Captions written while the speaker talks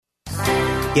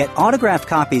Get autographed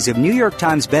copies of New York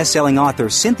Times bestselling author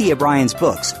Cynthia Bryan's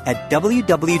books at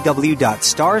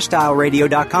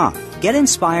www.starstyleradio.com. Get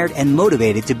inspired and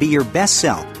motivated to be your best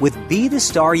self with Be the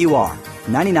Star You Are,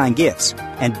 99 gifts,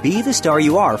 and Be the Star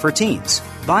You Are for teens.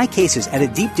 Buy cases at a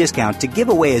deep discount to give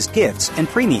away as gifts and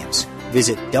premiums.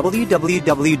 Visit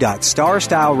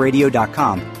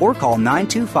www.starstyleradio.com or call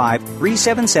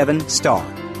 925-377-STAR.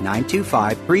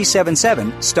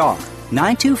 925-377-STAR.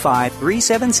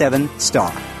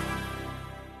 925-377-STAR.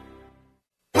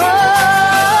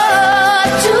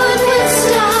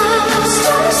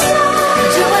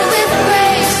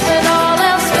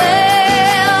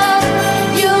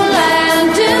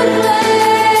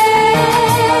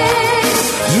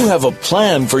 You have a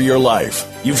plan for your life.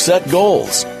 You've set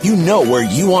goals. You know where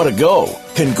you want to go.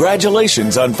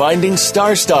 Congratulations on finding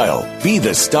Star Style. Be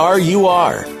the star you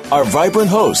are. Our vibrant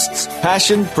hosts,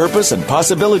 passion, purpose, and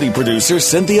possibility producer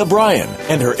Cynthia Bryan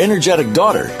and her energetic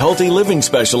daughter, healthy living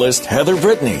specialist Heather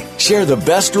Brittany, share the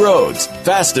best roads,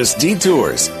 fastest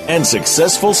detours, and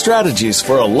successful strategies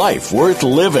for a life worth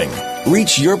living.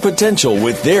 Reach your potential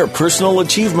with their personal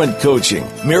achievement coaching,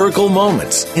 miracle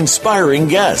moments, inspiring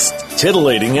guests,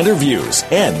 titillating interviews,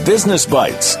 and business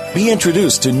bites. Be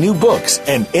introduced to new books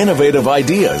and innovative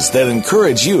ideas that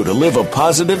encourage you to live a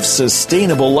positive,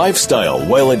 sustainable lifestyle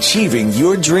while achieving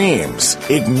your dreams.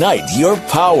 Ignite your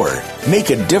power. Make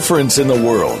a difference in the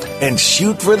world and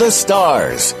shoot for the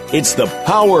stars. It's the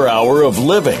Power Hour of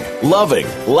living, loving,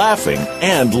 laughing,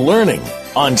 and learning.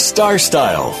 On Star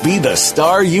Style, be the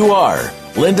star you are.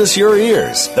 Lend us your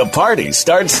ears. The party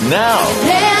starts now.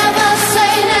 Never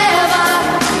say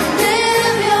never.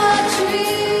 Live your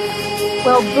dream.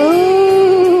 Well,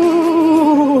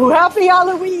 boo! Happy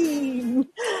Halloween!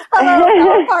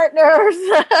 Hello, partners.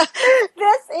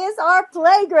 This is our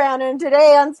playground, and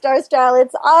today on Star Style,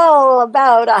 it's all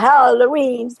about a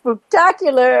Halloween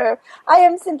spooktacular. I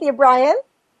am Cynthia Bryan.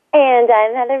 And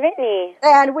I'm Heather Whitney.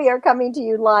 And we are coming to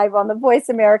you live on the Voice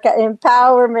America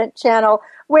Empowerment Channel,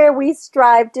 where we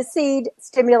strive to seed,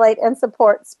 stimulate, and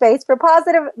support space for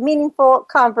positive, meaningful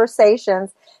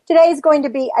conversations. Today is going to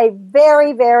be a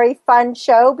very, very fun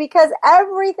show because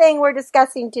everything we're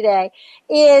discussing today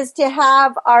is to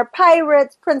have our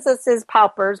pirates, princesses,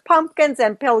 paupers, pumpkins,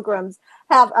 and pilgrims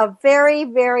have a very,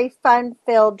 very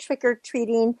fun-filled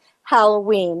trick-or-treating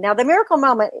Halloween. Now, the Miracle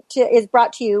Moment is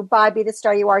brought to you by Be the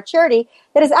Star You Are charity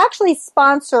that is actually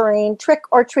sponsoring Trick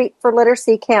or Treat for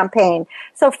Literacy campaign.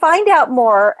 So find out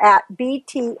more at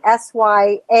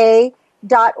btsya.org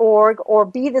or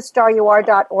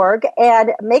bethestaryouare.org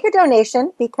and make a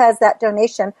donation because that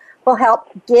donation will help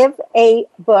give a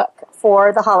book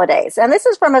for the holidays. And this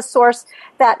is from a source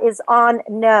that is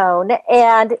unknown,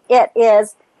 and it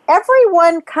is,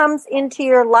 everyone comes into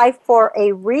your life for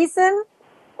a reason,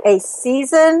 a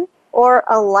season, or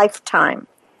a lifetime.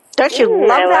 Don't you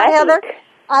love that, Heather?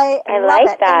 I love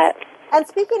like that. And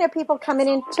speaking of people coming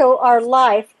into our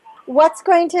life, what's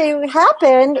going to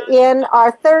happen in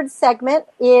our third segment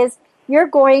is you're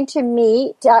going to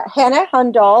meet Hannah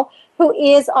Hundahl, who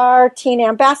is our teen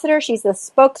ambassador. She's the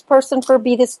spokesperson for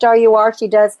Be the Star You Are. She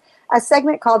does a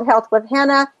segment called Health with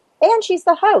Hannah, and she's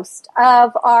the host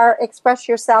of our Express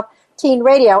Yourself Teen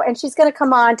Radio. And she's going to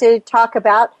come on to talk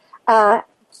about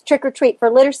Trick or Treat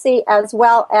for Literacy, as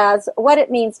well as what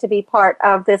it means to be part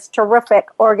of this terrific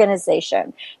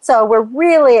organization. So we're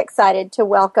really excited to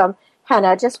welcome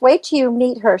Hannah. Just wait till you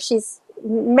meet her. She's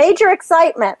major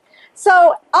excitement.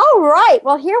 So, all right.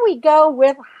 Well, here we go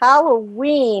with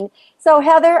Halloween. So,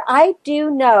 Heather, I do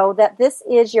know that this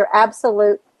is your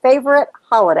absolute favorite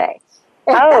holiday.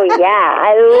 Oh, yeah.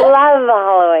 I love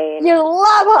Halloween. You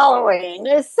love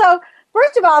Halloween. So,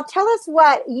 first of all, tell us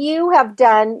what you have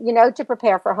done, to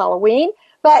prepare for Halloween.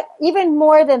 But even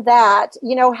more than that,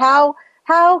 how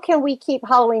can we keep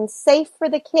Halloween safe for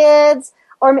the kids,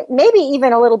 or maybe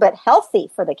even a little bit healthy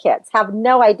for the kids? Have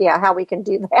no idea how we can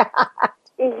do that.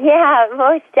 Yeah,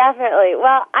 most definitely.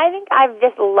 Well, I think I've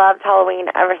just loved Halloween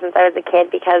ever since I was a kid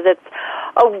because it's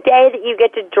a day that you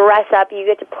get to dress up, you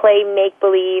get to play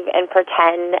make-believe and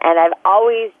pretend, and I've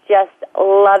always just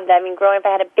loved that. I mean, growing up,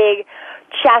 I had a big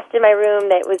chest in my room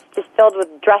that was just filled with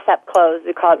dress-up clothes,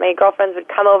 we call it. My girlfriends would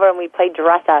come over and we'd play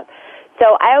dress-up.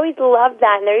 So I always loved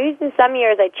that, and there are even some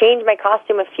years I changed my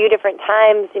costume a few different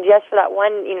times just for that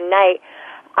one night.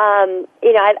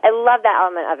 I love that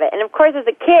element of it. And of course, as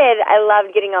a kid, I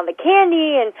loved getting all the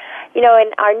candy. And in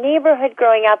our neighborhood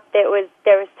growing up, there were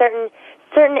certain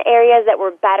areas that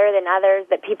were better than others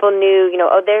that people knew.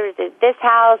 There's this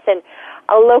house, and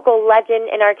a local legend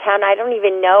in our town. I don't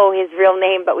even know his real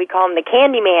name, but we call him the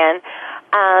Candy Man.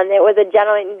 It was a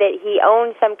gentleman that he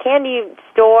owned some candy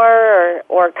store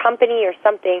or company or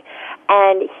something,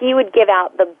 and he would give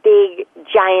out the big,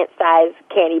 giant-size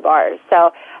candy bars.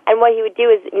 So, and what he would do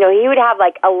is, he would have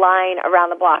like a line around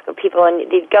the block of people,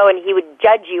 and they'd go and he would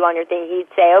judge you on your thing. He'd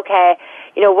say, okay,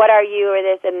 what are you or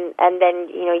this, and then,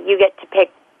 you get to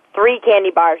pick 3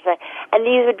 candy bars. And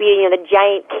these would be, the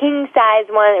giant king-size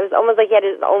one. It was almost like he had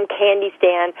his own candy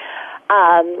stand.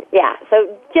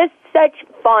 So just such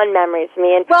fond memories for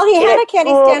me. And, well, he had a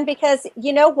candy stand because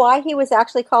you know why he was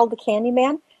actually called the Candy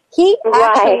Man? He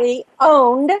actually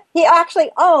owned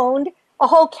a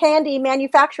whole candy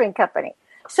manufacturing company.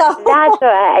 So that's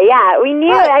right. Yeah, we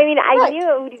knew. Right. I mean,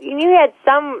 we knew he had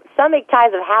some big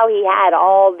ties of how he had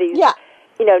all these. Yeah.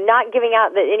 Not giving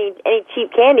out any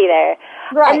cheap candy there.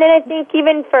 Right. And then I think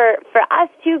even for us,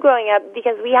 too, growing up,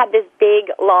 because we had this big,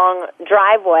 long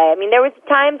driveway. I mean, there was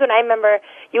times when I remember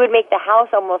you would make the house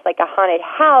almost like a haunted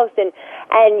house and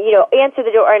answer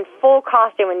the door in full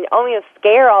costume and only to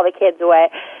scare all the kids away.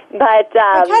 But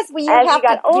because as we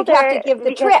got older, you'd have to give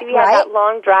the trick, we had that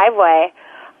long driveway,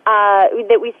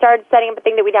 that we started setting up a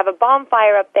thing that we'd have a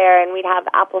bonfire up there and we'd have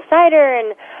apple cider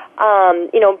and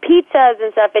pizzas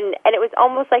and stuff, and it was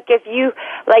almost like if you,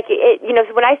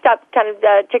 so when I stopped kind of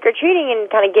trick-or-treating and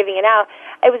kind of giving it out,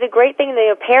 it was a great thing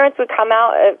that parents would come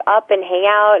out up and hang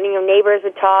out, and, neighbors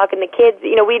would talk, and the kids,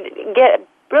 we'd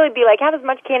really be like, have as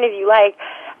much candy as you like,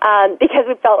 because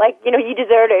we felt like, you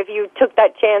deserved it if you took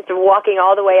that chance of walking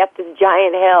all the way up this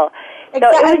giant hill.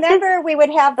 Exactly. So I remember we would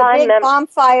have the big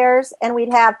bonfires, and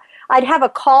I'd have a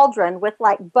cauldron with,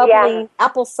 like, bubbling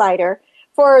apple cider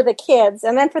for the kids,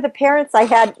 and then for the parents I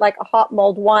had like a hot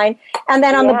mulled wine, and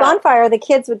then on the bonfire the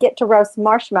kids would get to roast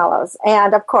marshmallows,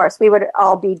 and of course we would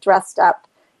all be dressed up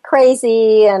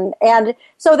crazy, and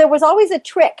so there was always a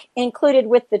trick included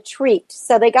with the treat.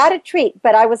 So they got a treat,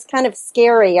 but I was kind of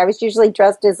scary. I was usually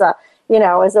dressed as a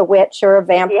witch or a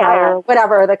vampire or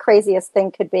whatever the craziest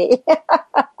thing could be.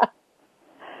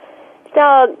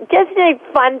 So just a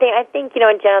fun thing. I think, in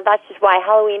general, that's just why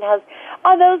Halloween has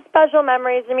all those special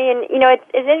memories to me. And, it's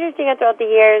interesting throughout the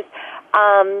years,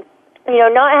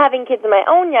 not having kids of my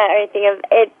own yet or anything. And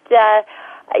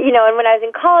when I was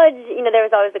in college, there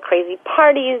was always the crazy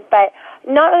parties, but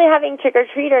not really having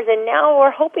trick-or-treaters. And now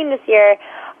we're hoping this year,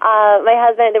 my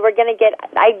husband, that we're going to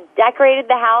I decorated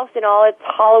the house in all its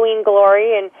Halloween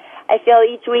glory, and I feel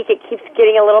each week it keeps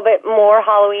getting a little bit more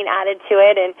Halloween added to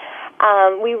it. And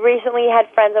we recently had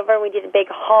friends over, and we did a big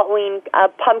Halloween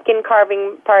pumpkin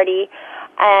carving party,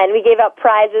 and we gave out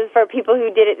prizes for people who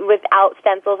did it without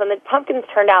stencils, and the pumpkins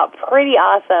turned out pretty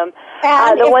awesome.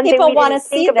 And if people want to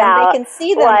see them, they can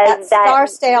see them at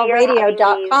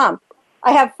StarStyleRadio.com.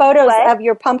 I have photos of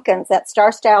your pumpkins at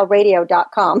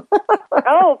StarStyleRadio.com.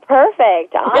 Oh,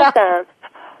 perfect. Awesome. Yeah.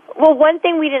 Well, one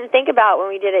thing we didn't think about when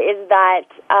we did it is that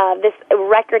this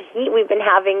record heat we've been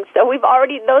having, so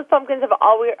those pumpkins have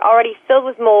already filled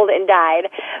with mold and died,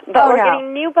 but we're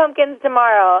getting new pumpkins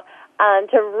tomorrow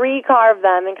to recarve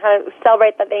them and kind of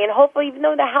celebrate that thing. And hopefully, even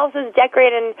though the house is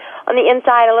decorated on the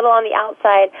inside, a little on the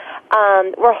outside,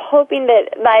 we're hoping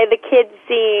that by the kids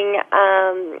seeing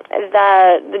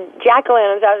the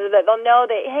jack-o'-lanterns out there, that they'll know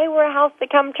that, hey, we're a house to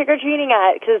come trick-or-treating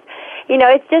at. Because,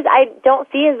 it's just, I don't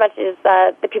see as much as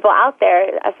the people out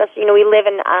there, especially, we live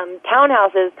in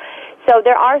townhouses. So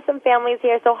there are some families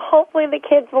here, so hopefully the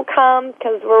kids will come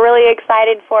because we're really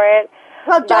excited for it.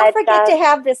 Well, don't forget to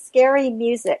have the scary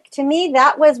music. To me,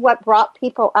 that was what brought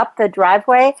people up the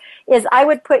driveway, is I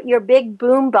would put your big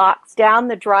boom box down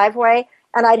the driveway,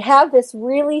 and I'd have this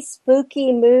really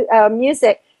spooky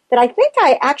music that I think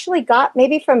I actually got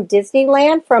maybe from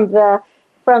Disneyland, from the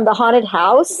haunted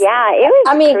house. Yeah, it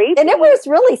was creepy. And it was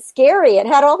really scary. It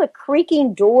had all the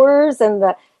creaking doors and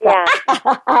it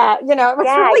was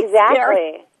really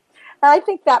scary. I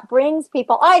think that brings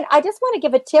people. I just want to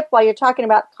give a tip while you're talking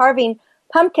about carving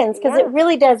pumpkins, because it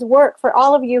really does work for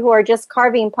all of you who are just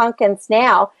carving pumpkins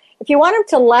now. If you want them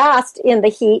to last in the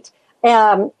heat,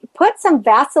 put some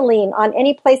Vaseline on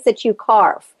any place that you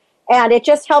carve, and it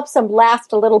just helps them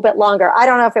last a little bit longer. I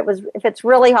don't know if it's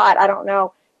really hot. I don't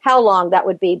know how long that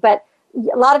would be, but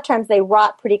a lot of times they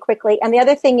rot pretty quickly. And the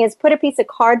other thing is, put a piece of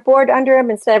cardboard under them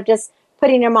instead of just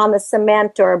putting them on the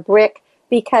cement or a brick,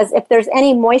 because if there's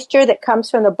any moisture that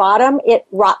comes from the bottom, it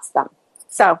rots them.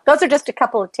 So those are just a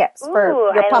couple of tips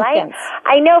for your pumpkins.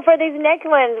 I know for these next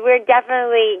ones, we're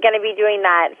definitely going to be doing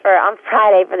that on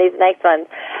Friday for these next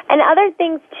ones. And other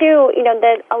things, too,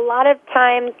 that a lot of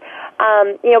times,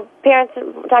 parents are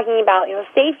talking about,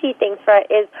 safety things for it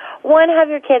is, one, have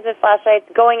your kids with flashlights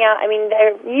going out. I mean,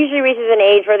 there usually reaches an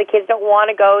age where the kids don't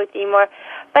want to go with you anymore.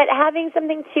 But having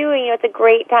something, too, it's a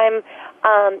great time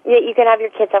that you can have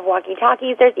your kids have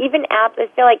walkie-talkies. There's even apps. I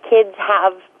feel like kids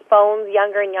have phones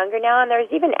younger and younger now, and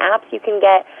there's even apps you can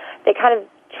get that kind of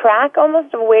track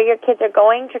almost of where your kids are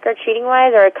going trick-or-treating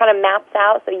wise, or it kind of maps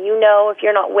out so you know if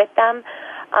you're not with them.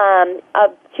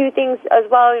 Two things as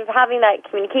well, is having that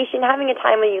communication, having a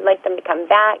time when you'd like them to come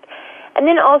back. And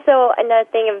then also another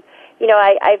thing of,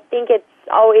 I think it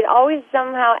always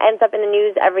somehow ends up in the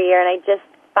news every year, and I just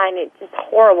find it just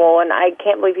horrible, and I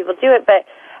can't believe people do it, but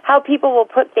how people will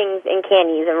put things in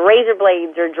candies and razor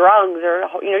blades or drugs or,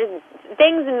 just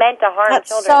things meant to harm children.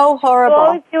 That's so horrible. So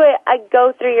always do it.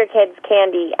 Go through your kids'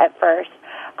 candy at first.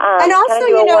 And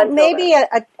also, maybe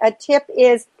a tip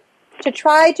is to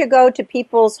try to go to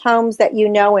people's homes that you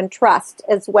know and trust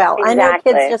as well.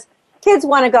 Exactly. I know kids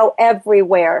want to go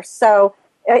everywhere, so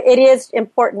it is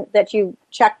important that you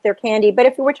check their candy. But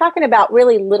if we're talking about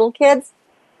really little kids,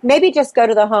 maybe just go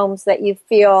to the homes that you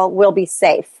feel will be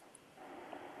safe.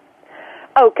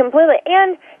 Oh, completely.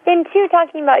 And then, too,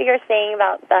 talking about you're saying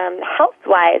about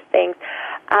health-wise things,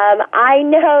 I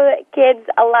know that kids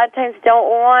a lot of times don't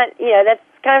want, that's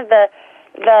kind of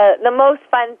the most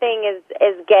fun thing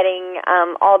is getting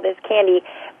all this candy.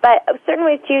 But certain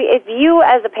ways, too, if you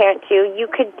as a parent, too, you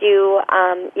could do,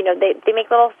 they make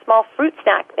little small fruit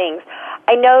snack things.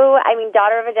 I know,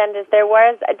 daughter of a dentist, there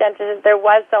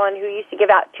was someone who used to give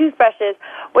out toothbrushes,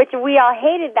 which we all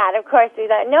hated that, of course. We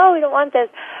thought, no, we don't want this.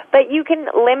 But you can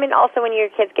limit also when your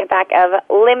kids get back of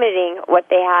limiting what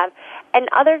they have. And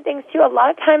other things, too, a lot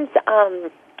of times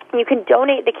you can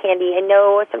donate the candy. I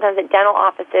know sometimes at dental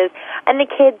offices, and the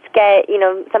kids get,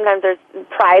 sometimes there's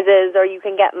prizes or you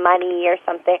can get money or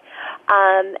something.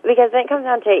 Because when it comes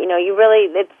down to,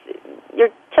 your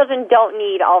children don't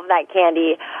need all of that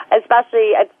candy,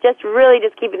 especially it's just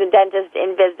keeping the dentist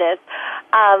in business,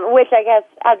 which I guess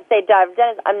I have to say,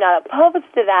 dentist, I'm not opposed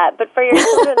to that, but for your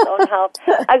children's own health,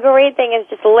 a great thing is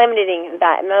just limiting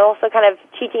that, and also kind of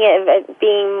teaching it as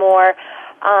being more,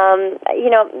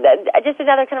 just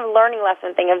another kind of learning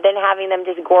lesson thing of then having them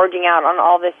just gorging out on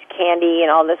all this candy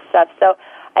and all this stuff. So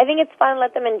I think it's fun.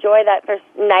 Let them enjoy that first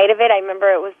night of it. I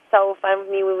remember it was so fun with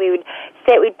me when we would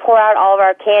we'd pour out all of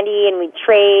our candy and we'd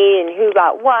trade and who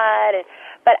got what.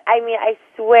 But I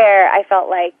swear I felt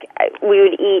like we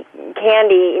would eat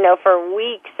candy, for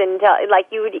weeks until,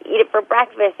 you would eat it for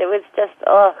breakfast. It was just,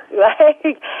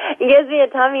 it gives me a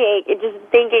tummy ache just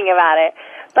thinking about it.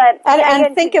 But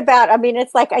and think about,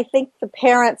 it's like, I think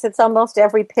it's almost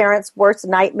every parent's worst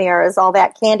nightmare is all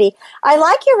that candy. I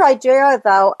like your idea,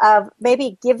 though, of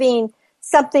maybe giving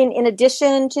something in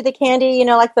addition to the candy,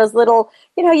 like those little,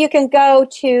 you can go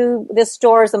to the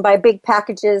stores and buy big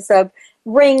packages of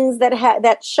rings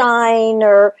that shine,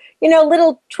 or,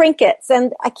 little trinkets.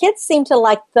 And kids seem to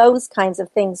like those kinds of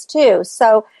things, too.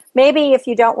 So maybe if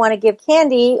you don't want to give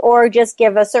candy, or just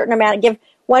give a certain amount, give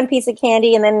one piece of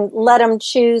candy and then let them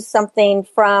choose something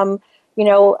from,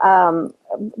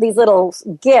 these little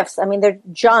gifts. They're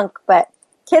junk, but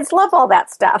kids love all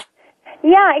that stuff.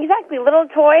 Yeah, exactly. Little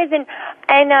toys. And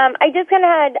I just kind of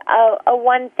had a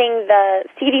one thing, the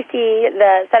CDC,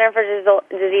 the Center for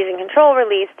Disease and Control,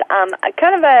 released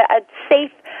kind of a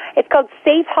safe, it's called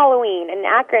Safe Halloween, an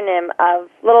acronym of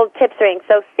little tips things.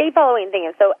 So Safe Halloween thing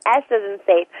is, so S as in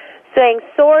safe. Saying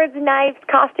swords, knives,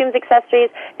 costumes, accessories,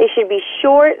 they should be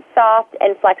short, soft,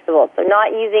 and flexible. So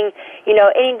not using,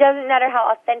 and it doesn't matter how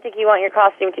authentic you want your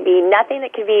costume to be, nothing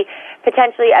that could be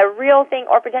potentially a real thing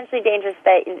or potentially dangerous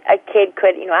that a kid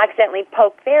could, accidentally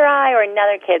poke their eye or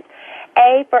another kid's.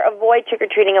 A, for avoid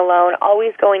trick-or-treating alone,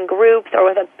 always go in groups or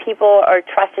with people or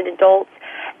trusted adults.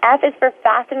 F is for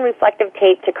fasten reflective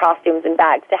tape to costumes and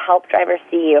bags to help drivers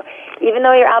see you. Even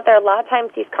though you're out there, a lot of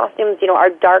times these costumes, are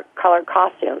dark colored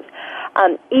costumes.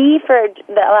 E for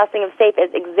the last thing of safe is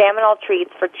examine all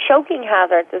treats for choking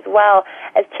hazards as well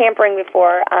as tampering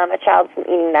before a child from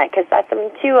eating that, because that's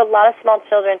something too. A lot of small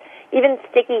children, even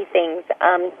sticky things,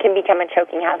 can become a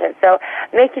choking hazard. So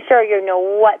making sure you know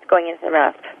what's going into the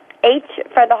mouth. H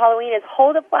for the Halloween is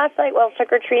hold a flashlight while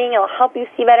trick-or-treating. It'll help you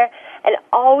see better. And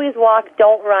always walk,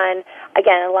 don't run.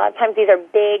 Again, a lot of times these are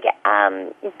big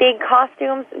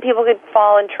costumes. People could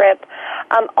fall and trip.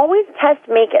 Always test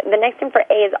makeup. The next thing for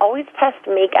A is always test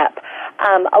makeup.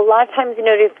 A lot of times,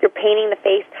 if you're painting the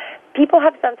face, people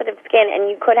have sensitive skin, and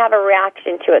you could have a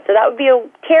reaction to it. So that would be a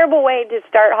terrible way to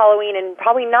start Halloween and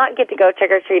probably not get to go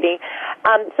trick-or-treating.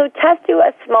 So do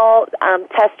a small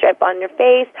test strip on your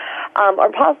face,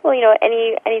 or possibly,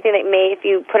 anything that if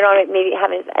you put it on, it maybe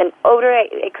have an odor.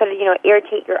 It could,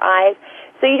 irritate your eyes.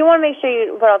 So you do want to make sure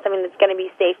you put on something that's going to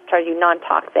be safe towards you,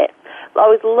 non-toxic.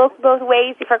 Always look both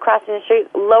ways before crossing the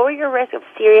street. Lower your risk of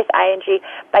serious eye injury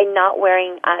by not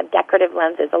wearing decorative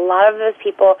lenses. A lot of those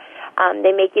people,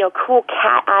 they make, cool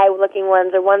cat eye-looking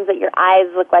ones, or ones that your eyes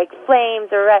look like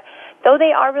flames or red. Though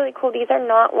they are really cool, these are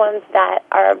not ones that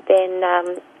are been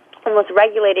almost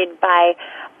regulated by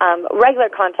regular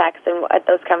contacts and what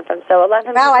those come from. So a lot of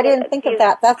times, wow, I didn't think of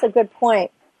that. That's a good point.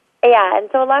 Yeah, and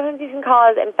so a lot of times these can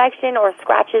cause infection or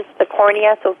scratches to the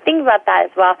cornea, so think about that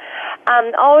as well.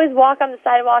 Always walk on the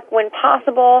sidewalk when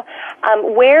possible.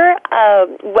 Wear a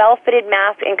well-fitted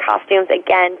mask and costumes,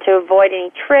 again, to avoid any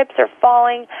trips or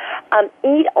falling.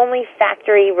 Eat only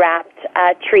factory-wrapped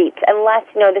treats, unless,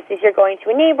 you're going to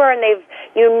a neighbor and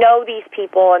these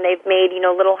people and they've made,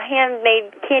 little handmade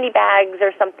candy bags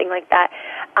or something like that.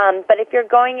 But if you're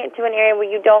going into an area where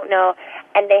you don't know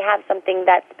and they have something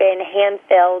that's been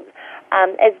hand-filled,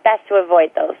 it's best to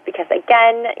avoid those because,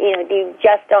 again, you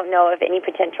just don't know of any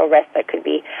potential risk that could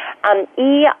be.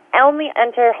 Only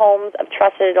enter homes of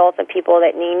trusted adults and people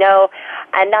that you know,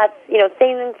 and that's,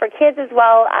 same for kids as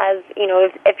well as,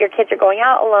 if your kids are going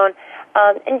out alone.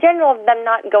 In general, them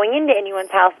not going into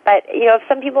anyone's house, but, if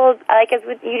some people, like as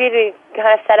you did, to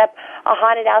kind of set up a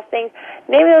haunted house thing,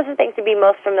 maybe those are things to be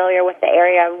most familiar with the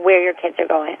area where your kids are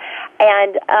going.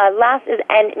 And last is,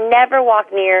 and never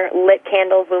walk near lit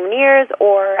candles, lumineers,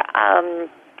 or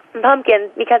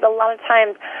pumpkins, because a lot of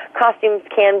times costumes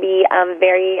can be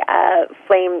very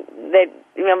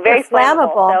very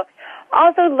flammable. So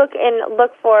also look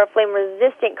for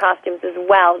flame-resistant costumes as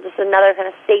well. Just another kind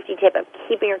of safety tip of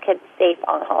keeping your kids safe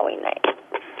on Halloween night.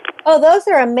 Oh, those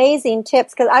are amazing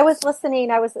tips, because I was listening.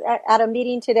 I was at a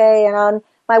meeting today, and on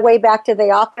my way back to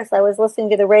the office, I was listening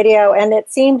to the radio, and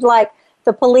it seemed like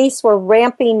the police were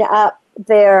ramping up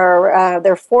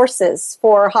their forces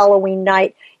for Halloween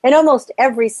night in almost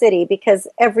every city, because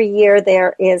every year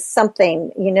there is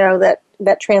something,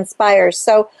 that transpires.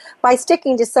 So by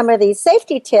sticking to some of these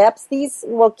safety tips, these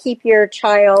will keep your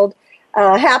child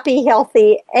happy,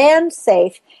 healthy, and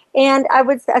safe. And I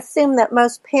would assume that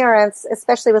most parents,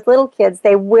 especially with little kids,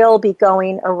 they will be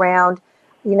going around,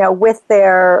 with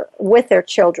their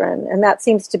children, and that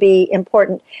seems to be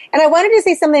important. And I wanted to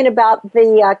say something about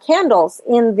the candles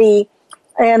and the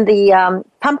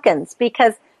pumpkins,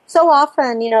 because so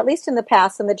often, at least in the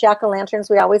past, in the jack-o'-lanterns,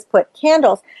 we always put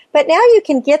candles. But now you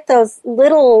can get those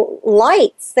little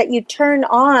lights that you turn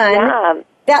on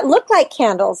that look like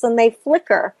candles, and they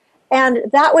flicker.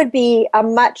 And that would be a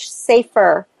much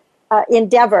safer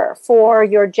endeavor for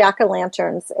your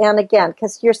jack-o'-lanterns. And again,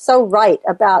 because you're so right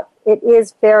about it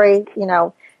is very,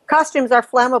 costumes are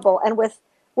flammable. And with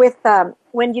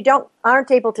when you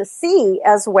aren't able to see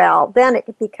as well, then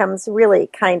it becomes really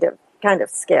kind of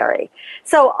scary.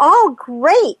 So all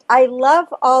great. I love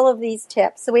all of these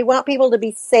tips. So we want people to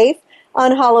be safe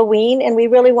on Halloween, and we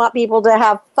really want people to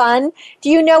have fun. Do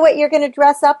you know what you're going to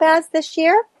dress up as this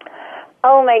year?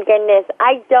 Oh my goodness,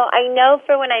 I don't. I know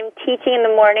for when I'm teaching in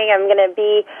the morning, I'm going to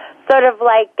be sort of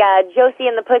like Josie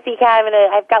and the Pussycat.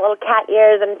 I've got little cat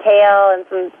ears and tail and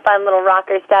some fun little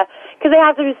rocker stuff, because I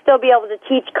have to still be able to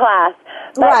teach class.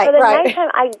 But for the nighttime,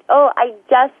 I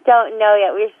just don't know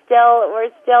yet. We're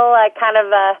still kind of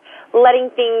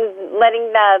letting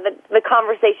the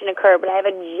conversation occur. But I have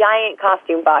a giant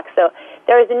costume box, so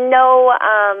there is no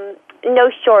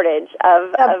shortage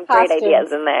of great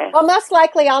ideas in there. Well, most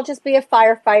likely I'll just be a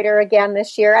firefighter again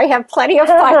this year. I have plenty of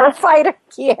firefighter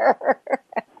gear.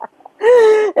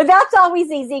 That's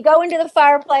always easy. Go into the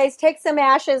fireplace, take some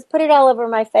ashes, put it all over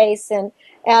my face, and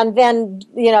then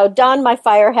don my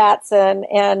fire hats and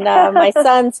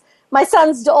my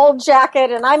son's old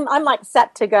jacket, and I'm like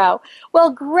set to go.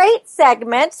 Well, great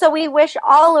segment. So we wish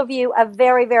all of you a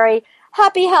very, very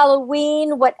happy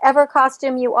Halloween, whatever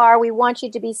costume you are. We want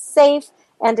you to be safe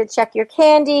and to check your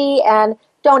candy, and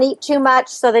don't eat too much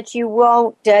so that you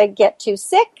won't get too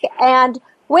sick. And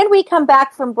when we come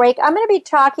back from break, I'm going to be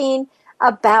talking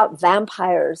about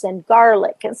vampires and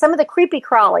garlic and some of the creepy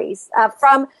crawlies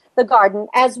from the garden,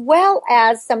 as well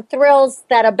as some thrills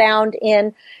that abound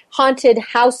in haunted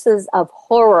houses of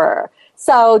horror.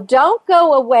 So don't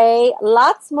go away.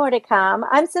 Lots more to come.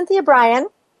 I'm Cynthia Bryan.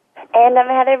 And I'm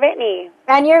Heather Brittany.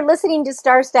 And you're listening to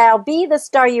Star Style, Be the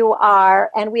Star You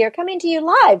Are. And we are coming to you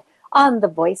live on the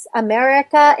Voice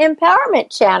America Empowerment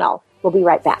Channel. We'll be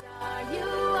right back. You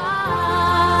are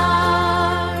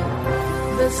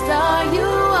the star you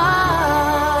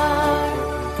are.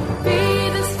 Be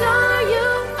the star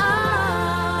you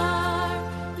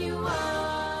are. You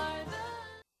are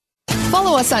the...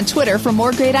 Follow us on Twitter for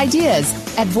more great ideas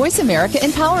at Voice America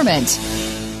Empowerment.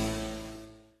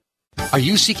 Are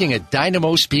you seeking a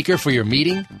dynamo speaker for your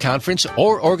meeting, conference,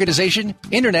 or organization?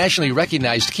 Internationally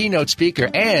recognized keynote speaker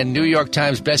and New York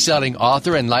Times bestselling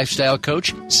author and lifestyle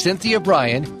coach, Cynthia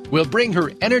Bryan, will bring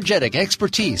her energetic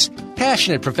expertise,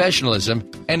 passionate professionalism,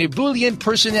 and ebullient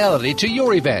personality to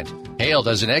your event. Hailed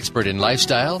as an expert in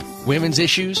lifestyle, women's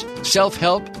issues,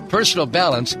 self-help, personal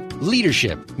balance,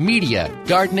 leadership, media,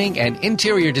 gardening, and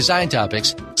interior design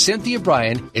topics, Cynthia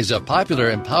Bryan is a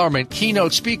popular empowerment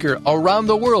keynote speaker around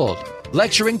the world,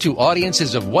 lecturing to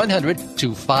audiences of 100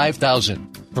 to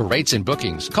 5,000. For rates and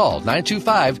bookings, call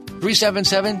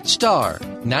 925-377-STAR,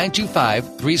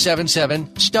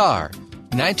 925-377-STAR,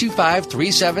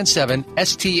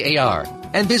 925-377-STAR,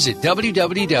 and visit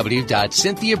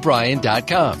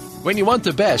www.cynthiabryan.com. When you want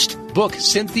the best, book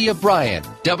Cynthia Bryan,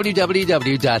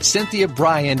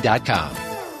 www.cynthiabryan.com.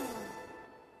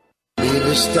 Be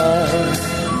the star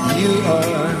you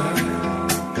are,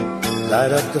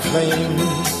 light up the flame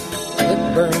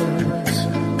that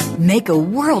burns. Make a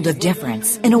world of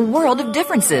difference in a world of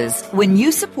differences when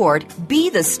you support Be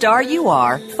the Star You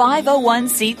Are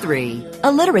 501c3,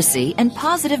 a literacy and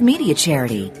positive media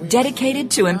charity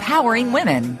dedicated to empowering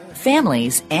women,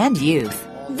 families, and youth.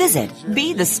 Visit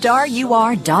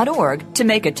BeTheStarYouAre.org to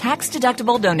make a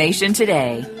tax-deductible donation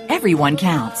today. Everyone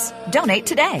counts. Donate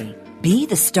today.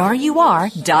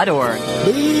 BeTheStarYouAre.org.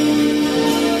 Be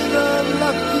the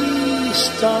lucky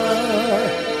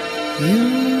star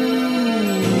you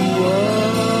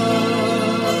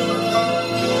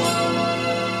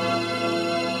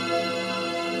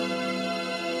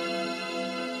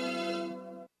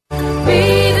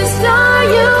Be the star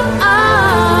you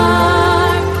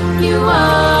are. You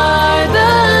are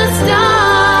the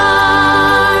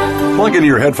star. Plug in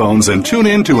your headphones and tune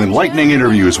in to enlightening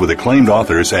interviews with acclaimed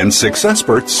authors and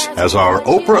successports as our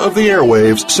Oprah of the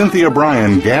airwaves, Cynthia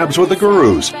Bryan, gabs with the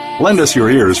gurus. Lend us your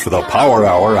ears for the Power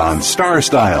Hour on Star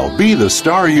Style. Be the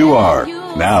star you are.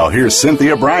 Now, here's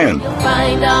Cynthia Bryan.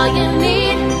 Find all you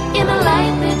need in a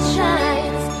light that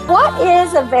shines. What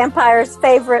is a vampire's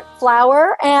favorite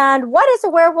flower, and what is a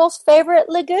werewolf's favorite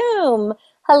legume?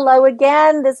 Hello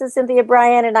again, this is Cynthia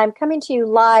Bryan, and I'm coming to you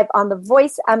live on the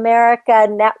Voice America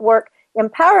Network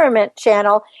Empowerment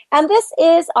Channel, and this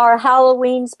is our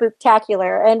Halloween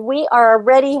Spooktacular, and we are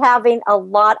already having a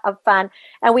lot of fun,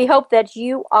 and we hope that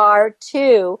you are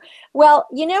too. Well,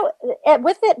 you know,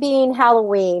 with it being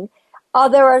Halloween,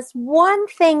 there is one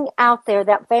thing out there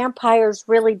that vampires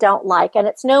really don't like, and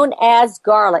it's known as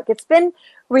garlic. It's been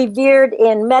revered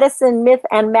in medicine, myth,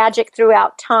 and magic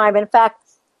throughout time. In fact,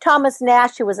 Thomas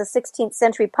Nash, who was a 16th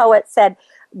century poet, said,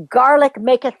 "Garlic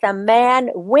maketh a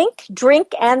man wink,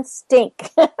 drink, and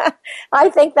stink." I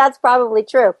think that's probably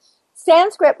true.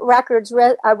 Sanskrit records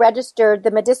registered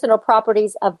the medicinal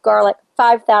properties of garlic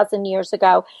 5,000 years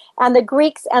ago, and the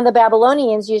Greeks and the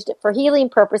Babylonians used it for healing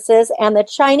purposes, and the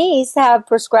Chinese have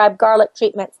prescribed garlic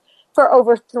treatments for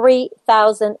over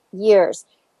 3,000 years.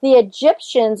 The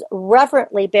Egyptians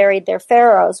reverently buried their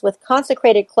pharaohs with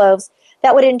consecrated cloves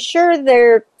that would ensure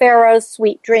their pharaohs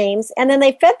sweet dreams, and then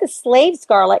they fed the slaves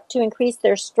garlic to increase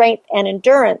their strength and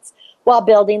endurance while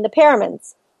building the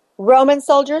pyramids. Roman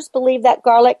soldiers believed that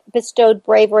garlic bestowed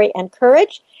bravery and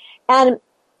courage, and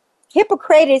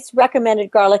Hippocrates recommended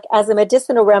garlic as a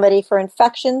medicinal remedy for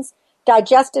infections,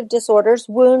 digestive disorders,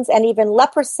 wounds, and even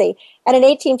leprosy. And in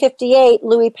 1858,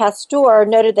 Louis Pasteur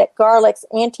noted that garlic's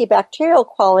antibacterial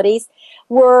qualities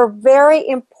were very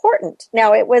important.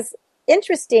 Now, it was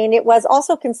interesting. It was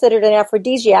also considered an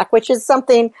aphrodisiac, which is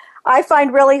something I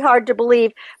find really hard to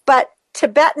believe. But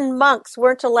Tibetan monks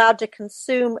weren't allowed to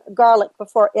consume garlic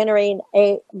before entering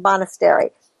a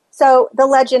monastery. So the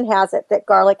legend has it that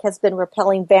garlic has been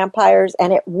repelling vampires,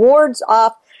 and it wards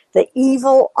off the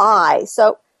evil eye.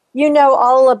 So you know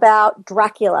all about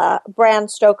Dracula, Bram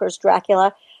Stoker's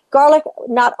Dracula. Garlic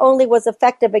not only was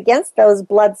effective against those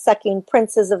blood-sucking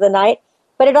princes of the night,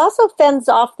 but it also fends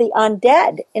off the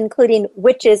undead, including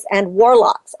witches and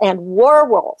warlocks and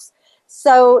werewolves.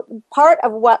 So part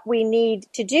of what we need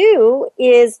to do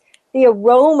is the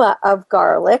aroma of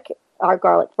garlic, our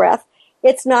garlic breath.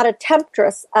 It's not a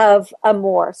temptress of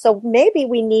amour. So maybe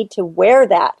we need to wear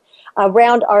that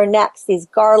around our necks, these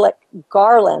garlic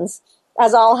garlands,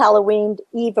 as all Halloween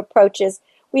Eve approaches.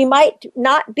 We might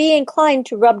not be inclined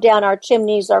to rub down our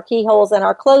chimneys, our keyholes, and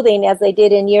our clothing as they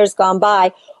did in years gone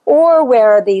by, or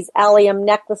wear these allium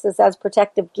necklaces as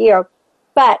protective gear.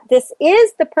 But this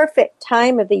is the perfect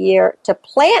time of the year to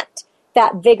plant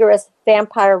that vigorous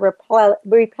vampire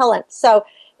repellent. So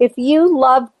if you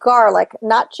love garlic,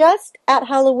 not just at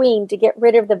Halloween to get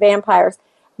rid of the vampires,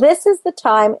 this is the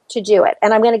time to do it.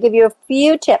 And I'm going to give you a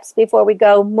few tips before we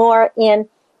go more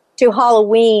into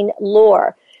Halloween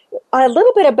lore. A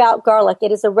little bit about garlic.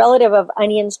 It is a relative of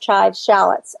onions, chives,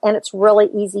 shallots, and it's really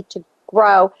easy to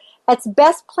grow. It's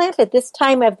best planted this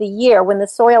time of the year when the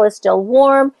soil is still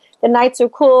warm, the nights are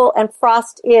cool, and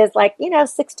frost is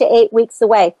 6 to 8 weeks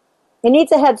away. It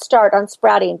needs a head start on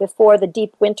sprouting before the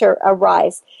deep winter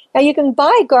arrives. Now, you can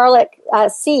buy garlic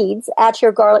seeds at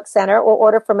your garlic center or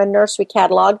order from a nursery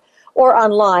catalog or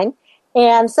online.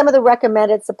 And some of the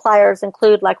recommended suppliers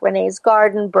include like Renee's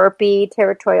Garden, Burpee,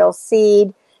 Territorial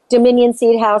Seed, Dominion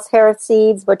Seed House, Harris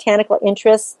Seeds, Botanical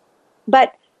Interests.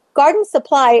 But Garden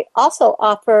Supply also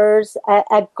offers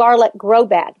a garlic grow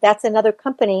bag. That's another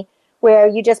company where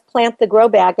you just plant the grow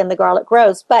bag and the garlic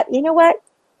grows. But you know what?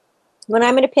 When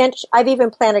I'm in a pinch, I've even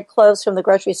planted cloves from the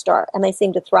grocery store, and they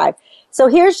seem to thrive. So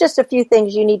here's just a few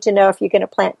things you need to know if you're going to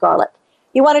plant garlic.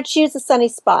 You want to choose a sunny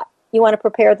spot. You want to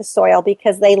prepare the soil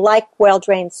because they like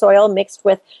well-drained soil mixed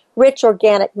with rich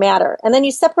organic matter. And then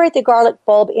you separate the garlic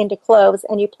bulb into cloves,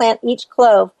 and you plant each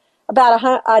clove about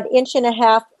an inch and a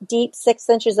half deep, 6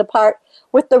 inches apart,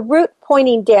 with the root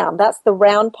pointing down. That's the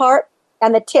round part,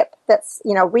 and the tip that's,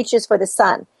 reaches for the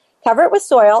sun. Cover it with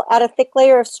soil, add a thick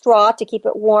layer of straw to keep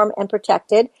it warm and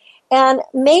protected, and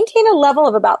maintain a level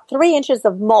of about 3 inches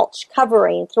of mulch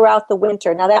covering throughout the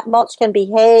winter. Now, that mulch can be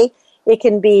hay, it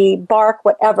can be bark,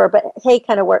 whatever, but hay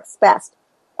kind of works best.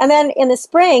 And then in the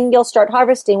spring, you'll start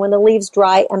harvesting when the leaves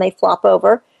dry and they flop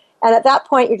over. And at that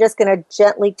point, you're just going to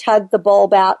gently tug the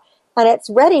bulb out, and it's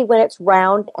ready when it's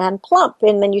round and plump.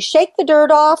 And then you shake the dirt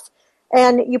off,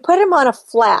 and you put them on a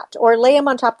flat or lay them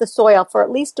on top of the soil for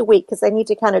at least a week because they need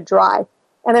to kind of dry.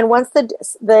 And then once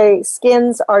the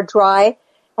skins are dry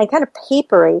and kind of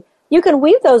papery, you can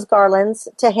weave those garlands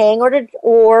to hang,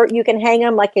 or you can hang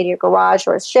them like in your garage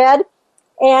or a shed,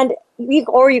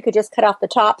 or you could just cut off the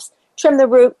tops, trim the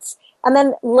roots, and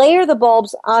then layer the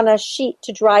bulbs on a sheet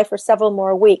to dry for several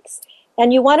more weeks.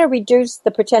 And you want to reduce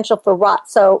the potential for rot,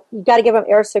 so you've got to give them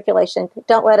air circulation.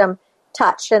 Don't let them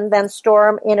touch, and then store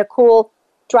them in a cool,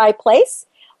 dry place,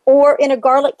 or in a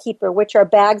garlic keeper, which are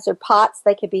bags or pots.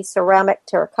 They could be ceramic,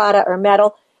 terracotta, or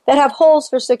metal that have holes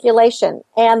for circulation,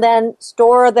 and then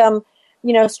store them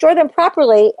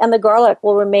properly, and the garlic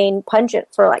will remain pungent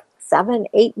for like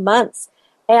 7-8 months.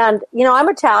 And, I'm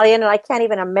Italian, and I can't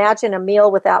even imagine a meal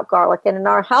without garlic. And in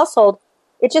our household,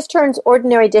 it just turns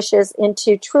ordinary dishes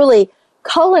into truly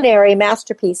culinary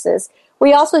masterpieces.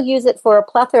 We also use it for a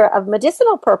plethora of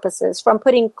medicinal purposes, from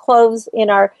putting cloves in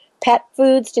our pet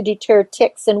foods to deter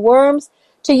ticks and worms,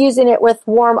 to using it with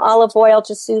warm olive oil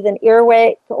to soothe an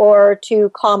earache or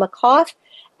to calm a cough.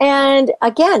 And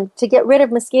again, to get rid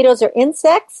of mosquitoes or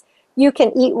insects, you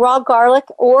can eat raw garlic,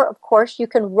 or, of course, you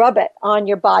can rub it on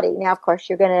your body. Now, of course,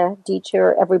 you're going to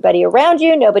deter everybody around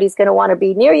you. Nobody's going to want to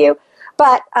be near you.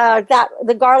 But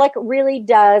the garlic really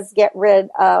does get rid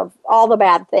of all the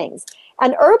bad things.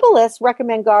 And herbalists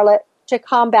recommend garlic to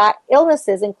combat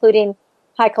illnesses, including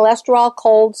high cholesterol,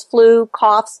 colds, flu,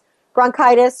 coughs,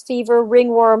 bronchitis, fever,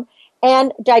 ringworm,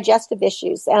 and digestive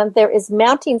issues. And there is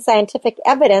mounting scientific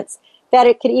evidence that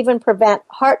it could even prevent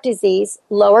heart disease,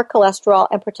 lower cholesterol,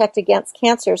 and protect against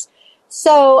cancers.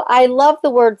 So I love the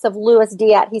words of Louis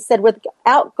Diet. He said,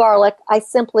 without garlic, I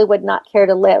simply would not care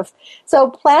to live. So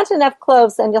plant enough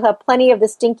cloves and you'll have plenty of the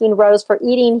stinking rose for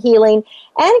eating, healing,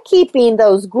 and keeping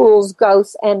those ghouls,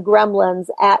 ghosts, and gremlins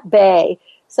at bay.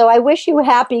 So I wish you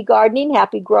happy gardening,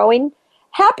 happy growing,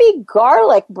 happy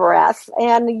garlic breath.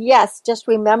 And yes, just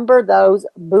remember those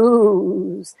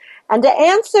boos. And to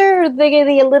answer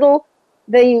the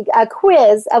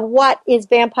quiz of what is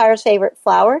Vampire's favorite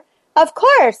flower, of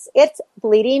course, it's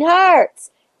bleeding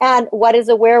hearts. And what is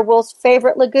a werewolf's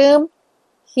favorite legume?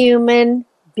 Human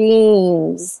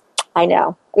beings. I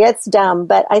know, it's dumb,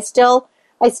 but I still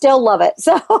love it.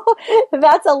 So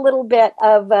that's a little bit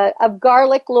of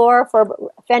garlic lore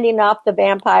for fending off the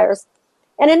vampires.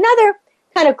 And another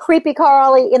kind of creepy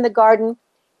crawly in the garden,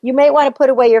 you may want to put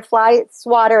away your fly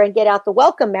swatter and get out the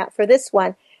welcome mat for this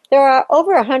one. There are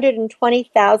over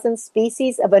 120,000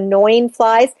 species of annoying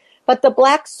flies, but the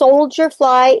black soldier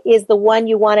fly is the one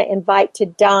you want to invite to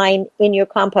dine in your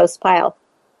compost pile.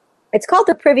 It's called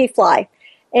the privy fly,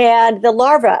 and the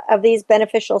larvae of these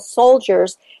beneficial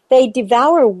soldiers, they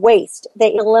devour waste,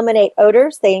 they eliminate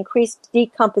odors, they increase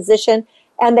decomposition,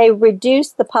 and they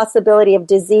reduce the possibility of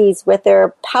disease with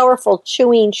their powerful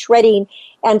chewing, shredding,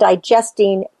 and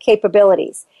digesting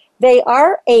capabilities. They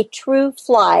are a true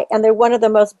fly, and they're one of the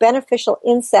most beneficial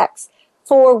insects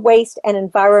for waste and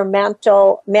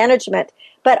environmental management.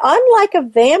 But unlike a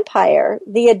vampire,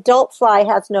 the adult fly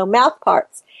has no mouth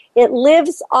parts. It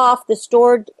lives off the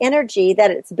stored energy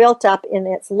that it's built up in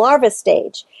its larva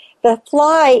stage. The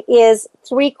fly is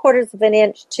 3/4 of an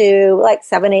inch to like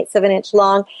 7/8 of an inch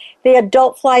long. The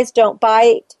adult flies don't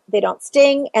bite, they don't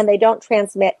sting, and they don't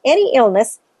transmit any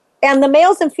illness. And the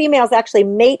males and females actually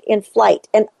mate in flight.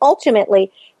 And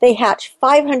ultimately, they hatch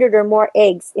 500 or more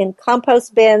eggs in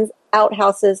compost bins,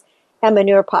 outhouses, and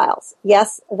manure piles.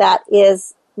 Yes, that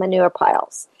is manure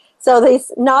piles. So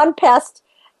these non-pest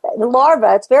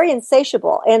larvae, it's very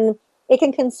insatiable, and it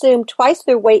can consume twice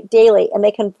their weight daily, and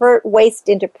they convert waste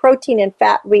into protein and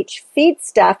fat-rich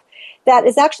feedstuff that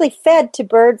is actually fed to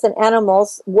birds and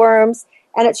animals, worms,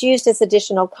 and it's used as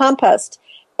additional compost.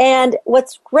 And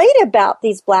what's great about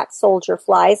these black soldier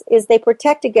flies is they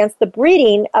protect against the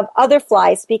breeding of other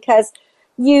flies because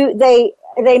they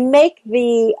make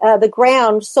the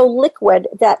ground so liquid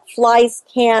that flies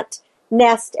can't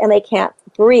nest and they can't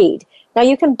breed. Now,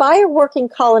 you can buy a working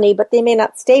colony, but they may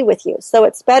not stay with you. So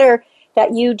it's better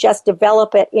that you just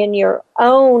develop it in your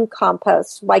own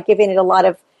compost by giving it a lot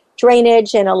of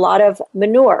drainage and a lot of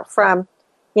manure from,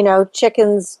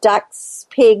 chickens, ducks,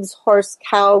 pigs, horse,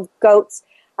 cow, goats.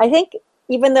 I think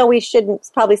even though we shouldn't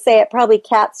probably say it, probably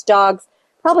cats, dogs,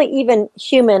 probably even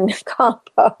human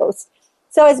compost.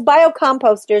 So as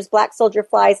biocomposters, black soldier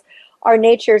flies are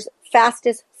nature's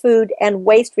fastest food and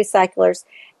waste recyclers.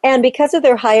 And because of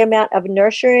their high amount of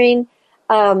nurturing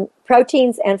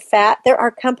proteins and fat, there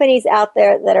are companies out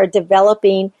there that are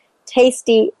developing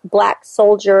tasty black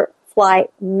soldier fly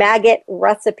maggot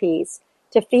recipes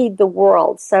to feed the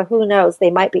world. So who knows,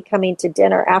 they might be coming to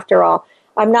dinner after all.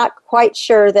 I'm not quite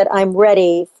sure that I'm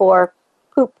ready for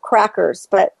poop crackers,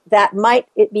 but that might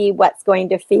be what's going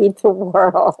to feed the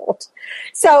world.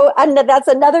 So and that's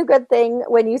another good thing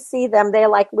when you see them. They're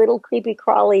like little creepy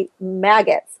crawly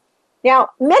maggots.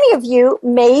 Now, many of you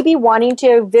may be wanting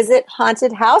to visit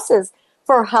haunted houses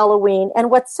for Halloween. And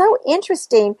what's so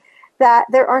interesting that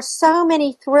there are so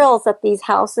many thrills at these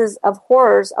houses of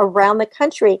horrors around the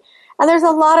country. And there's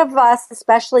a lot of us,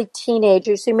 especially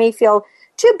teenagers, who may feel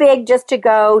too big just to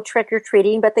go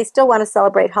trick-or-treating, but they still want to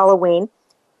celebrate Halloween.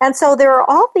 And so there are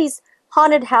all these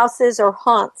haunted houses or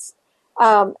haunts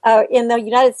in the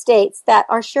United States that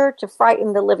are sure to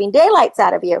frighten the living daylights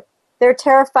out of you. They're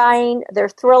terrifying, they're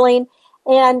thrilling,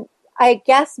 and I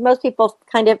guess most people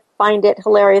kind of find it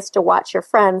hilarious to watch your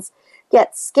friends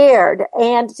get scared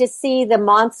and to see the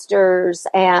monsters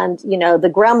and,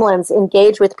 the gremlins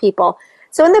engage with people.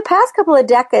 So in the past couple of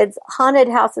decades, haunted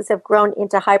houses have grown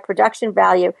into high production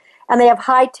value, and they have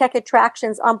high-tech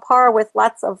attractions on par with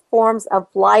lots of forms of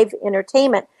live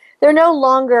entertainment. They're no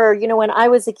longer, when I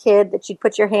was a kid, that you'd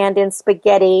put your hand in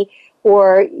spaghetti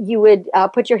or you would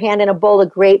put your hand in a bowl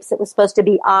of grapes that was supposed to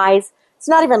be eyes. It's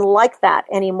not even like that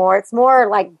anymore. It's more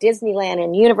like Disneyland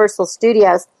and Universal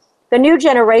Studios. The new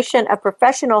generation of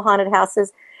professional haunted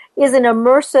houses is an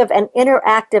immersive and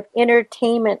interactive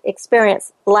entertainment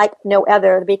experience like no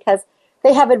other because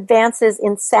they have advances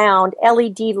in sound,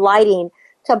 LED lighting,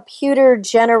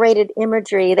 computer-generated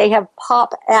imagery. They have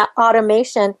pop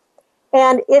automation.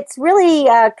 And it's really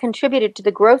contributed to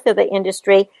the growth of the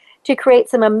industry to create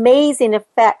some amazing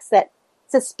effects that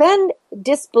suspend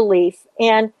disbelief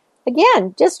and,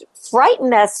 again, just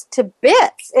frighten us to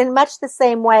bits in much the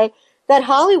same way that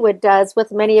Hollywood does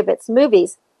with many of its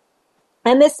movies.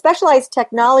 And this specialized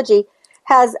technology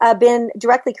has been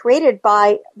directly created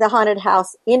by the haunted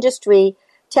house industry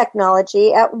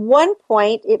technology. At one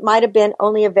point, it might have been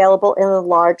only available in the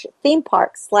large theme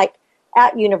parks like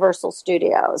at Universal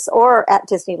Studios or at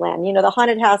Disneyland. The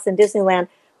haunted house in Disneyland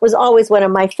was always one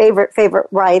of my favorite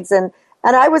rides. And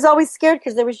I was always scared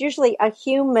because there was usually a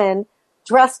human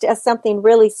dressed as something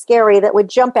really scary that would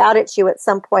jump out at you at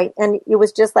some point. And it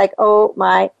was just like, oh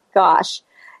my gosh.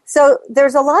 So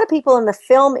there's a lot of people in the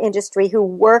film industry who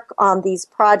work on these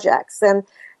projects. And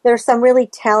there's some really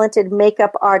talented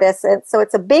makeup artists. And so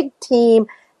it's a big team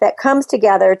that comes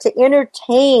together to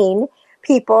entertain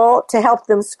people, to help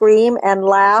them scream and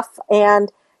laugh,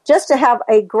 and just to have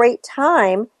a great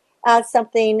time as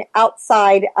something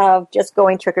outside of just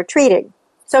going trick-or-treating.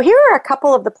 So here are a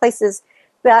couple of the places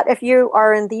that if you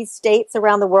are in these states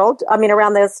around the world,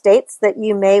 around those states, that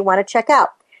you may want to check out.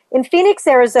 In Phoenix,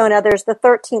 Arizona, there's the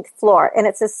 13th floor, and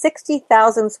it's a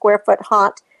 60,000 square foot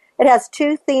haunt. It has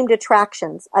two themed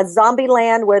attractions, a zombie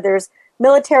land where there's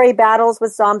military battles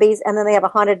with zombies, and then they have a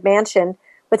haunted mansion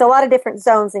with a lot of different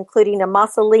zones, including a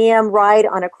mausoleum ride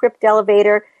on a crypt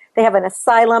elevator. They have an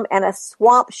asylum and a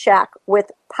swamp shack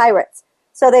with pirates.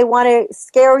 So they want to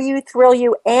scare you, thrill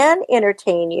you, and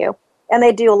entertain you. And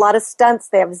they do a lot of stunts.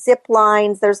 They have zip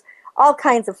lines. There's all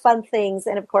kinds of fun things.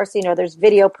 And, of course, there's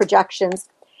video projections.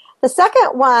 The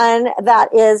second one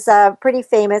that is pretty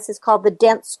famous is called the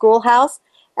Dent Schoolhouse.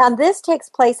 And this takes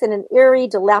place in an eerie,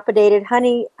 dilapidated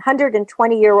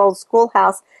 120-year-old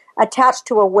schoolhouse attached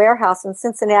to a warehouse in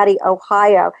Cincinnati,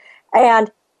 Ohio.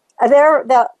 And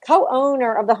the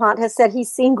co-owner of the haunt has said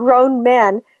he's seen grown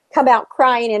men come out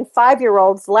crying and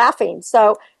 5-year-olds laughing.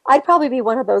 So I'd probably be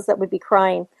one of those that would be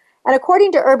crying. And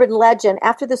according to urban legend,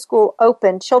 after the school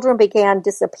opened, children began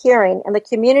disappearing, and the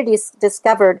community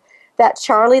discovered that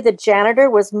Charlie, the janitor,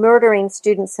 was murdering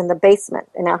students in the basement.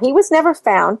 And now he was never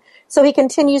found, so he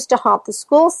continues to haunt the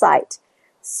school site.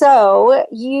 So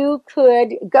you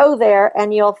could go there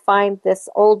and you'll find this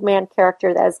old man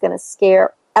character that is going to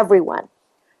scare everyone.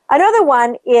 Another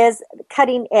one is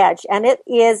Cutting Edge, and it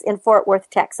is in Fort Worth,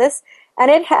 Texas, and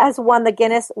it has won the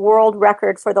Guinness World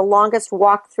Record for the longest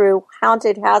walk-through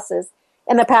haunted houses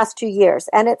in the past 2 years.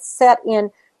 And it's set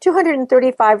in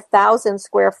 235,000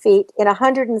 square feet in a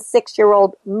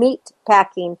 106-year-old meat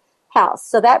packing house.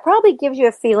 So that probably gives you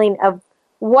a feeling of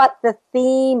what the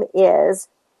theme is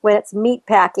when it's meat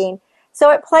packing.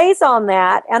 So it plays on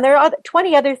that, and there are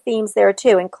 20 other themes there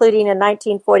too, including a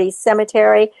 1940s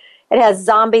cemetery. It has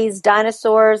zombies,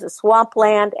 dinosaurs, a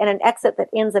swampland, and an exit that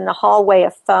ends in a hallway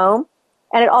of foam.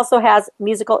 And it also has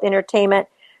musical entertainment,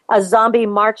 a zombie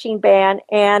marching band,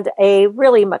 and a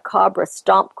really macabre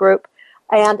stomp group.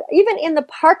 And even in the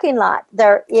parking lot,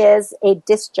 there is a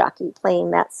disc jockey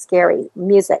playing that scary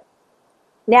music.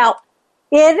 Now,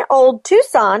 in Old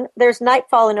Tucson, there's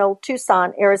Nightfall in Old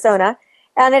Tucson, Arizona,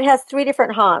 and it has 3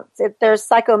 different haunts. There's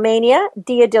Psychomania,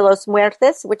 Dia de los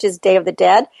Muertos, which is Day of the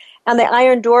Dead, and the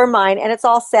Iron Door Mine, and it's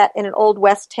all set in an old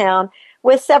west town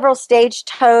with several stage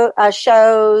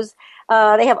shows.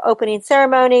 They have opening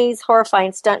ceremonies,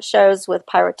 horrifying stunt shows with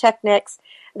pyrotechnics.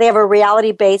 They have a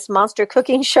reality-based monster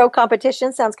cooking show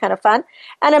competition, sounds kind of fun,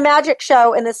 and a magic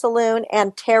show in the saloon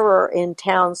and terror in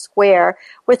town square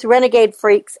with renegade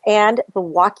freaks and the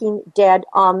Walking Dead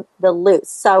on the loose.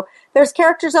 So there's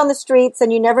characters on the streets,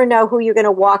 and you never know who you're going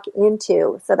to walk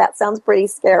into, so that sounds pretty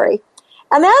scary.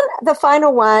 And then the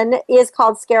final one is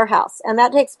called Scare House, and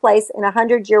that takes place in a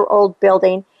 100-year-old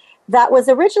building that was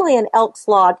originally an Elks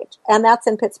Lodge, and that's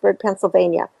in Pittsburgh,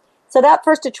 Pennsylvania. So that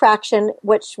first attraction,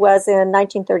 which was in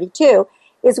 1932,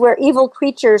 is where evil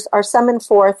creatures are summoned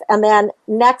forth, and then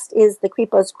next is the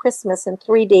Creepo's Christmas in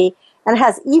 3D, and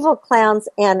has evil clowns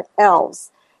and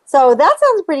elves. So that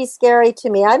sounds pretty scary to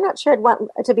me. I'm not sure I'd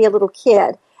want to be a little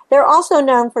kid. They're also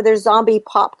known for their zombie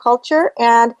pop culture,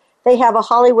 and they have a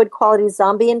Hollywood-quality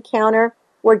zombie encounter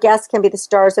where guests can be the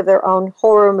stars of their own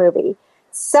horror movie.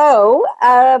 So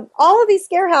all of these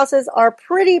scare houses are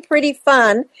pretty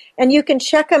fun, and you can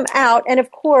check them out. And,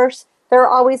 of course, there are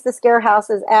always the scare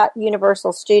houses at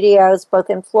Universal Studios, both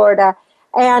in Florida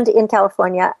and in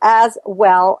California, as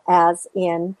well as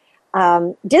in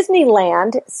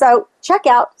Disneyland. So check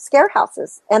out scare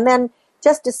houses, and then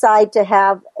just decide to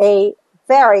have a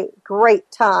very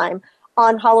great time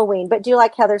on Halloween. But do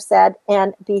like Heather said,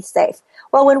 and be safe.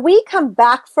 Well, when we come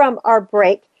back from our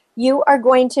break, you are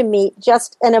going to meet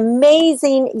just an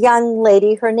amazing young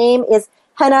lady. Her name is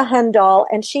Hannah Hundahl,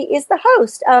 and she is the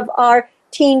host of our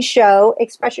teen show,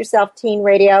 Express Yourself Teen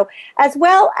Radio, as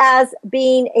well as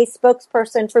being a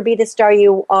spokesperson for Be the Star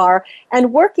You Are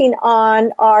and working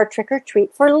on our Trick or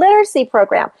Treat for Literacy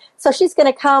program. So she's going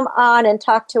to come on and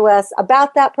talk to us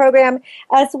about that program,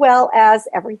 as well as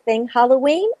everything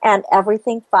Halloween and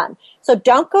everything fun. So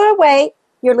don't go away.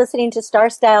 You're listening to Star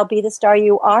Style, Be the Star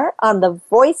You Are on the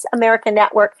Voice America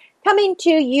Network, coming to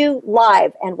you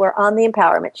live, and we're on the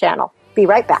Empowerment Channel. Be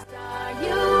right back.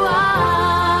 You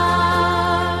are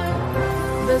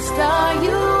the star you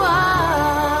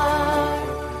are.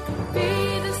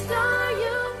 Be the star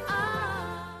you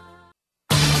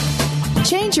are.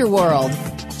 Change your world.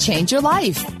 Change your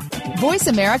life.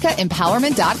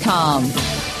 VoiceAmericaEmpowerment.com.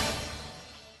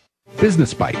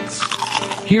 Business Bites.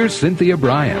 Here's Cynthia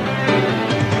Bryan.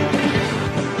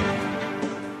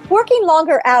 Working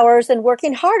longer hours and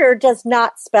working harder does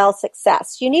not spell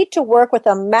success. You need to work with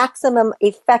a maximum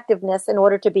effectiveness in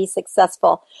order to be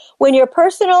successful. When your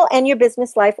personal and your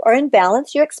business life are in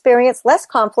balance, you experience less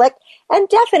conflict and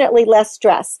definitely less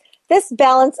stress. This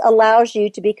balance allows you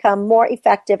to become more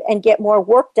effective and get more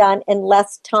work done in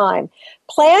less time.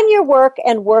 Plan your work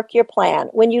and work your plan.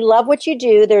 When you love what you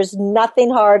do, there's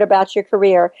nothing hard about your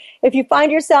career. If you find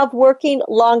yourself working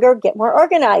longer, get more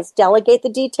organized, delegate the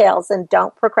details, and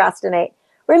don't procrastinate.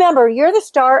 Remember, you're the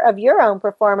star of your own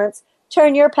performance.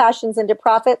 Turn your passions into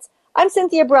profits. I'm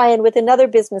Cynthia Bryan with another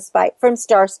Business Bite from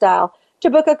Star Style. To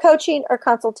book a coaching or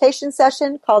consultation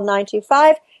session, call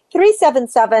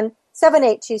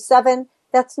 925-377-7827.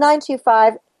 That's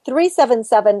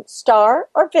 925-377-STAR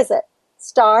or visit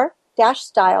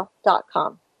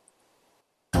star-style.com.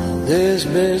 This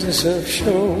business of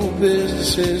show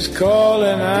business is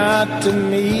calling out to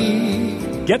me.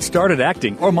 Get started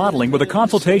acting or modeling with a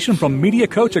consultation from media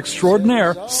coach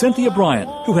extraordinaire Cynthia Bryan,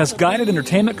 who has guided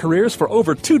entertainment careers for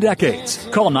over 2 decades.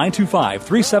 Call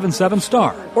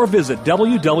 925-377-STAR or visit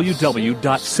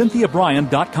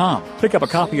www.cynthiabryan.com. Pick up a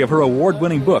copy of her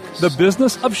award-winning book, The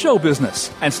Business of Show Business,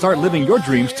 and start living your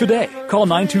dreams today. Call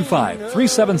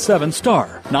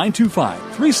 925-377-STAR.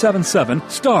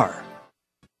 925-377-STAR.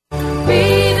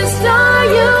 Be the star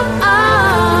you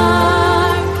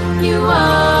are. You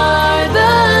are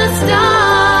the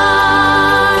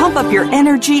star. Pump up your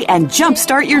energy and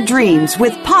jumpstart your dreams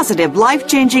with positive,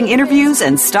 life-changing interviews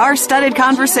and star-studded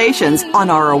conversations on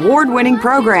our award-winning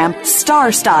program,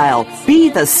 Star Style. Be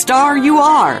the star you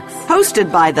are.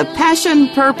 Hosted by the passion,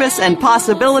 purpose, and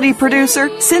possibility producer,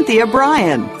 Cynthia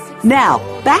Bryan. Now,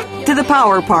 back to the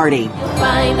Power Party.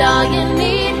 Find all you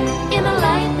need in a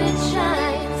light that shines.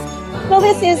 Well,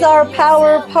 this is our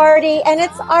Power Party, and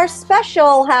it's our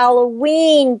special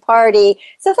Halloween party.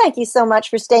 So thank you so much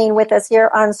for staying with us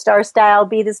here on Star Style,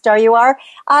 Be the Star You Are.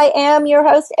 I am your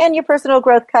host and your personal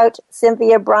growth coach,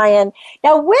 Cynthia Bryan.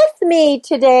 Now, with me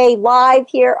today, live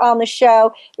here on the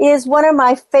show, is one of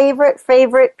my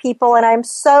favorite people, and I'm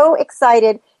so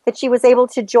excited that she was able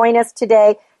to join us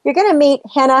today. You're going to meet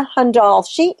Hannah Hundahl.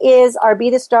 She is our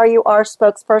Be the Star You Are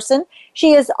spokesperson.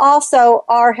 She is also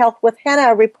our Health with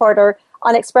Hannah reporter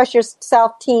on Express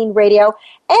Yourself Teen Radio,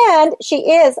 and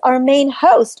she is our main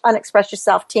host on Express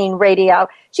Yourself Teen Radio.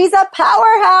 She's a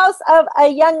powerhouse of a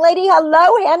young lady.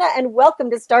 Hello, Hannah, and welcome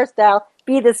to Star Style,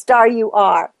 Be the Star You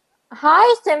Are.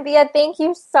 Hi, Cynthia. Thank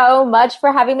you so much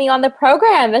for having me on the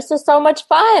program. This is so much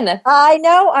fun. I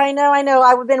know.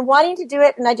 I've been wanting to do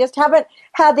it, and I just haven't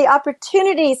had the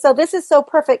opportunity. So this is so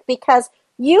perfect because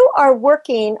you are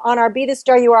working on our Be the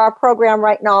Star You Are program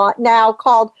right now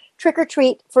called Trick or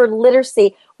Treat for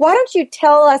Literacy. Why don't you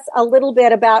tell us a little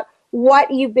bit about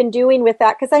what you've been doing with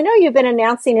that? Because I know you've been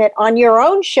announcing it on your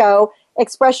own show,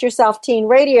 Express Yourself Teen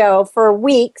Radio, for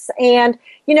weeks, and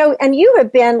you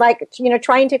have been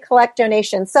trying to collect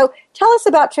donations. So tell us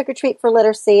about Trick or Treat for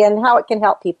Literacy and how it can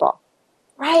help people.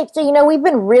 Right. So, we've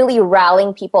been really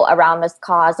rallying people around this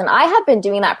cause, and I have been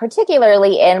doing that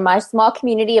particularly in my small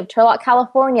community of Turlock,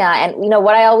 California. And,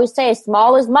 what I always say,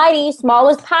 small is mighty, small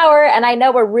is power, and I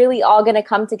know we're really all going to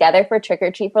come together for Trick or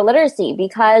Treat for Literacy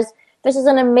because this is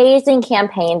an amazing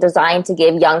campaign designed to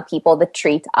give young people the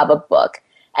treat of a book.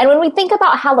 And when we think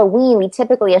about Halloween, we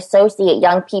typically associate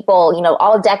young people,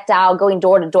 all decked out, going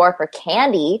door to door for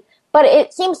candy. But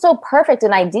it seems so perfect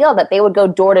and ideal that they would go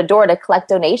door to door to collect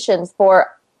donations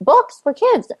for books for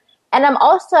kids. And I'm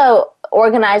also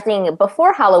organizing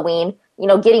before Halloween,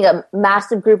 getting a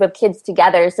massive group of kids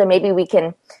together. So maybe we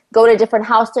can go to different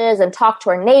houses and talk to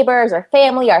our neighbors, our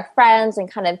family, our friends,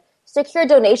 and kind of secure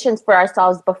donations for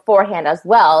ourselves beforehand as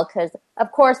well. Because,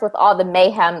 of course, with all the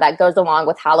mayhem that goes along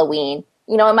with Halloween,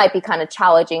 it might be kind of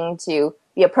challenging to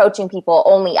be approaching people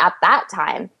only at that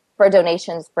time for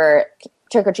donations for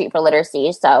Trick or Treat for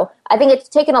Literacy. So I think it's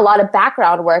taken a lot of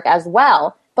background work as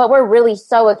well. But we're really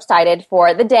so excited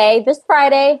for the day, this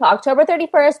Friday, October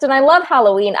 31st. And I love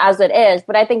Halloween as it is,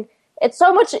 but I think it's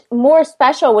so much more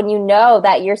special when you know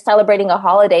that you're celebrating a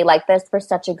holiday like this for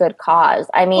such a good cause.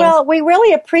 Well, we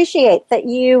really appreciate that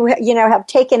you have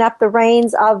taken up the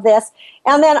reins of this.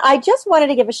 And then I just wanted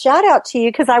to give a shout out to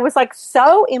you because I was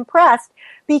so impressed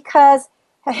because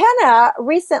Hannah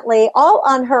recently, all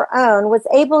on her own, was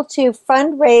able to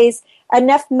fundraise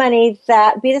enough money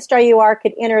that Be the Star You Are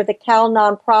could enter the Cal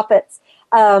Nonprofits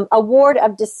Award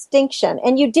of Distinction.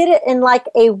 And you did it in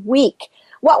a week.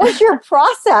 What was your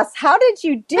process? How did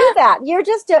you do that?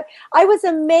 I was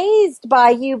amazed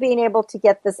by you being able to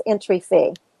get this entry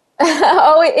fee.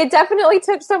 It definitely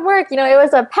took some work. It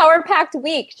was a power-packed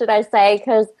week, should I say,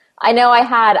 because I know I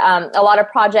had a lot of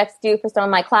projects due for some of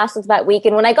my classes that week.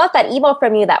 And when I got that email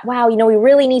from you that, wow, we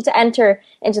really need to enter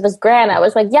into this grant, I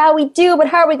was like, yeah, we do, but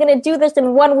how are we going to do this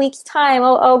in 1 week's time?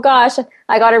 Oh gosh,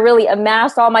 I got to really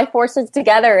amass all my forces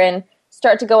together and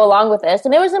start to go along with this.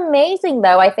 And it was amazing,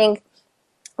 though. I think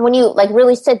when you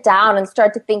really sit down and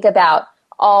start to think about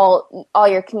all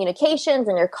your communications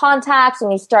and your contacts,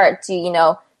 and you start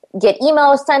to, get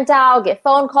emails sent out, get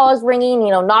phone calls ringing,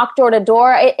 knock door to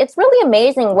door. It's really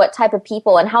amazing what type of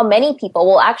people and how many people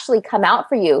will actually come out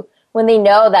for you when they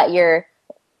know that you're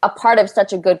a part of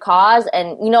such a good cause.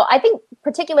 And, I think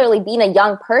particularly being a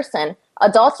young person,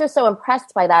 adults are so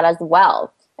impressed by that as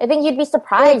well. I think you'd be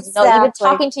surprised, Exactly. you know, even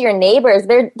talking to your neighbors,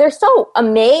 they're so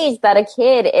amazed that a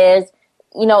kid is,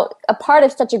 you know, a part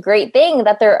of such a great thing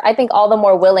that they're, I think, all the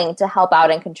more willing to help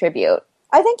out and contribute.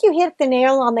 I think you hit the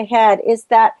nail on the head, is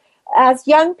that as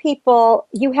young people,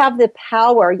 you have the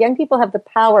power, young people have the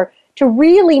power to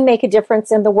really make a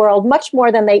difference in the world, much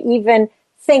more than they even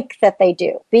think that they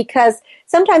do. Because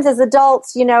sometimes as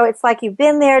adults, you know, it's like you've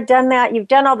been there, done that, you've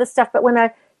done all this stuff, but when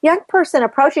a young person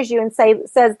approaches you and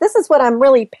says, this is what I'm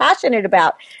really passionate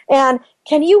about, and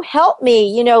can you help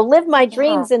me, you know, live my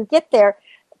dreams and get there,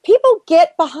 people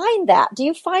get behind that. Do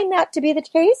you find that to be the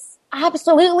case?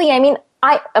 Absolutely. I mean,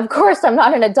 of course, I'm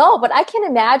not an adult, but I can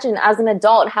imagine as an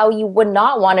adult how you would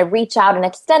not want to reach out and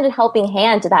extend a helping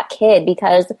hand to that kid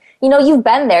because, you know, you've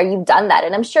been there, you've done that.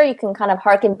 And I'm sure you can kind of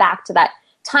harken back to that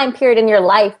time period in your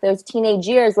life, those teenage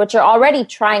years, which are already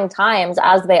trying times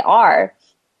as they are.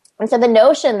 And so the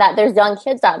notion that there's young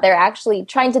kids out there actually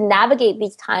trying to navigate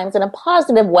these times in a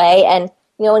positive way and,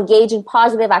 you know, engage in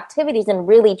positive activities and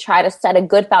really try to set a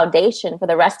good foundation for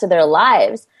the rest of their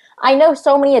lives. I know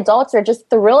so many adults are just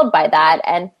thrilled by that,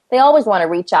 and they always want to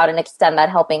reach out and extend that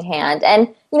helping hand. And,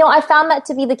 you know, I found that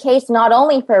to be the case not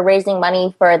only for raising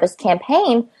money for this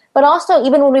campaign, but also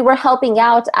even when we were helping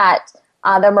out at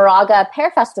the Moraga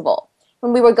Pear Festival.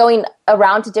 When we were going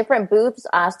around to different booths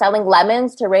selling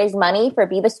lemons to raise money for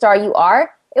Be the Star You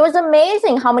Are, it was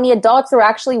amazing how many adults were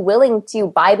actually willing to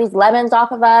buy these lemons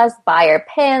off of us, buy our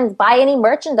pins, buy any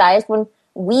merchandise when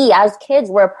we as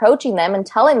kids were approaching them and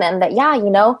telling them that, yeah,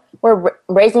 you know, we're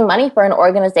raising money for an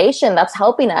organization that's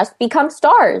helping us become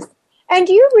stars. And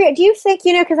do you think,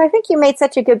 you know, because I think you made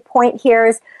such a good point here,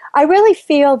 is I really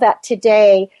feel that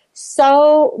today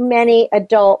so many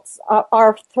adults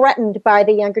are threatened by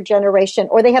the younger generation,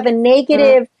 or they have a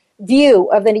negative view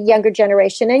of the younger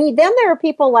generation. And then there are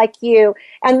people like you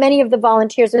and many of the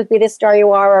volunteers with Be the Star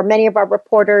You Are, or many of our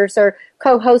reporters or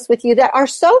co-hosts with you that are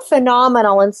so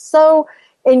phenomenal and so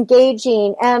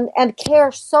engaging and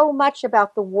care so much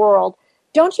about the world.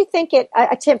 Don't you think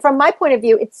from my point of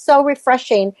view, it's so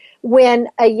refreshing when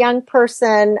a young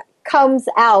person comes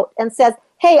out and says,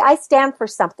 hey, I stand for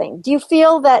something. Do you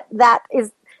feel that that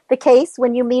is the case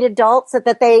when you meet adults,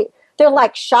 that they're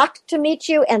like shocked to meet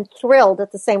you and thrilled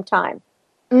at the same time?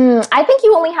 I think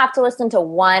you only have to listen to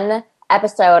one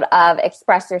episode of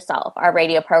Express Yourself, our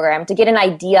radio program, to get an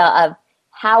idea of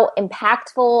how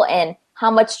impactful and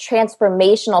how much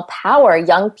transformational power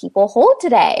young people hold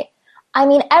today. I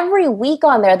mean, every week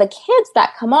on there, the kids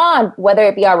that come on, whether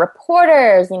it be our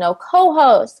reporters, you know,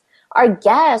 co-hosts, our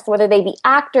guests, whether they be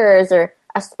actors or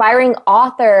aspiring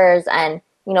authors and,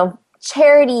 you know,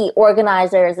 charity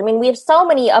organizers. I mean, we have so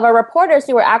many of our reporters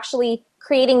who are actually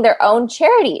creating their own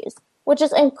charities, which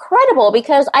is incredible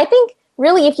because I think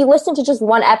really if you listen to just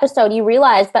one episode, you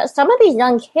realize that some of these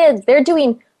young kids, they're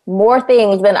doing more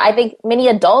things than I think many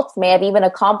adults may have even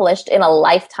accomplished in a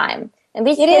lifetime. And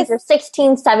these kids are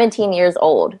 16, 17 years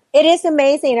old. It is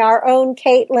amazing. Our own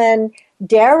Caitlin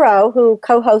Darrow, who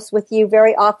co-hosts with you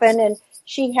very often, and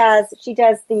she does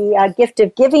the Gift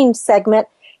of Giving segment.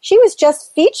 She was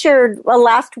just featured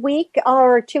last week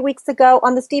or 2 weeks ago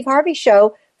on the Steve Harvey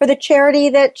Show for the charity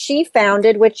that she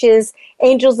founded, which is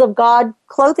Angels of God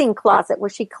Clothing Closet, where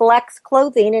she collects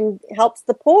clothing and helps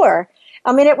the poor.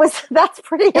 I mean, that's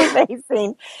pretty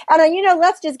amazing. And, you know,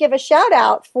 let's just give a shout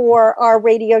out for our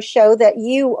radio show that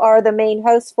you are the main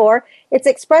host for. It's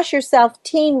Express Yourself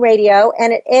Teen Radio,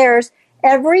 and it airs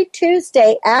every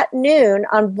Tuesday at noon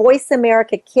on Voice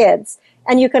America Kids.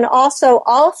 And you can also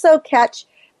catch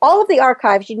all of the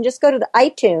archives. You can just go to the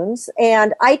iTunes,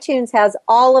 and iTunes has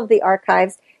all of the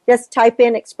archives. Just type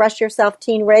in Express Yourself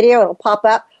Teen Radio. It'll pop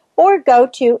up. Or go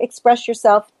to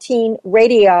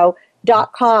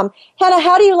expressyoursellteenradio.com. Hannah,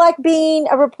 how do you like being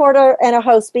a reporter and a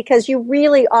host? Because you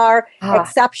really are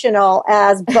exceptional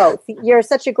as both. You're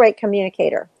such a great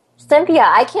communicator. Cynthia,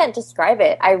 I can't describe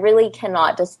it. I really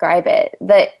cannot describe it.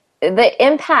 The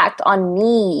impact on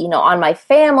me, you know, on my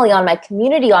family, on my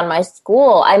community, on my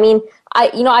school. I mean,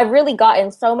 I've really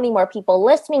gotten so many more people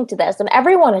listening to this, and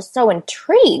everyone is so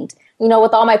intrigued, you know,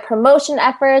 with all my promotion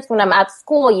efforts when I'm at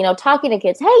school, you know, talking to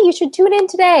kids, hey, you should tune in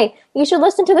today. You should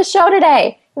listen to the show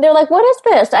today. And they're like, what is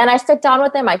this? And I sit down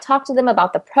with them. I talk to them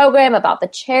about the program, about the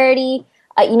charity,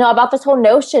 about this whole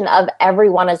notion of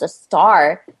everyone as a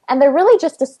star. And they're really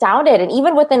just astounded. And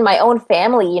even within my own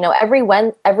family, you know, every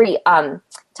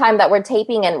time that we're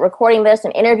taping and recording this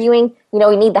and interviewing, you know,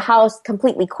 we need the house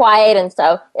completely quiet. And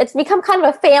so it's become kind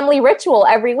of a family ritual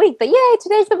every week. But yay,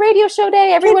 today's the radio show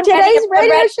day. Everyone today's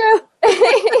radio show.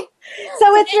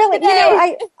 So it's really, you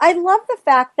know, I love the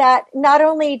fact that not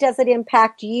only does it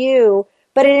impact you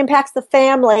but it impacts the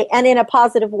family and in a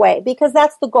positive way, because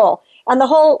that's the goal. And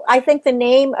I think the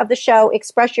name of the show,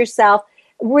 Express Yourself,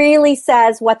 really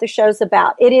says what the show's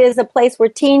about. It is a place where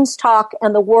teens talk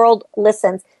and the world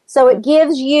listens. So it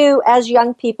gives you, as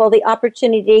young people, the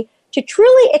opportunity to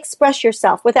truly express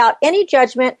yourself without any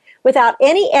judgment, without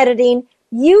any editing.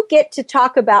 You get to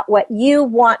talk about what you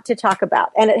want to talk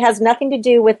about, and it has nothing to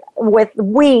do with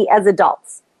we as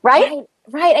adults, right?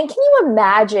 Right. And can you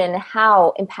imagine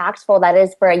how impactful that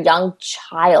is for a young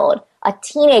child, a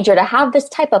teenager, to have this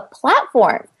type of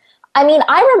platform? I mean,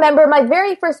 I remember my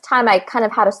very first time I kind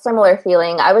of had a similar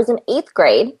feeling. I was in 8th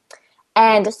grade,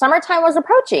 and summertime was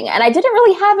approaching, and I didn't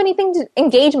really have anything to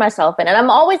engage myself in. And I'm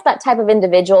always that type of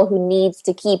individual who needs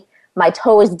to keep my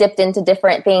toes dipped into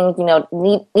different things,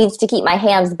 needs to keep my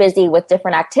hands busy with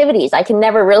different activities. I can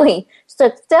never really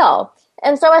sit still.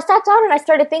 And so I sat down and I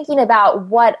started thinking about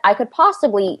what I could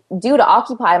possibly do to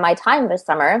occupy my time this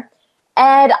summer.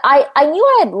 And I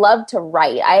knew I'd love to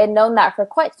write. I had known that for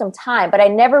quite some time, but I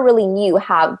never really knew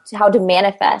how to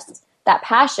manifest that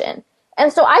passion.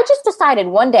 And so I just decided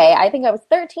one day, I think I was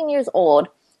 13 years old,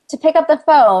 to pick up the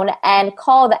phone and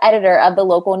call the editor of the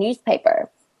local newspaper.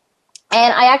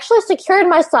 And I actually secured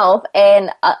myself in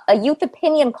a youth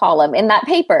opinion column in that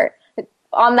paper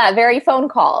on that very phone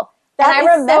call. That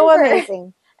is so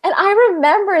amazing. And I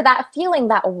remember that feeling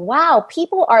that, wow,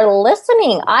 people are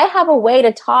listening. I have a way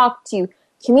to talk to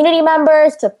community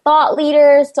members, to thought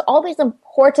leaders, to all these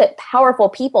important, powerful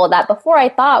people that before I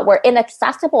thought were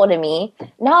inaccessible to me.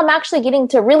 Now I'm actually getting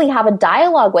to really have a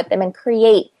dialogue with them and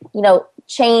create,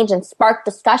 change and spark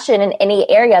discussion in any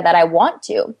area that I want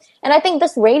to. And I think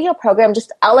this radio program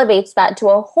just elevates that to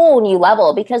a whole new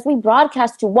level because we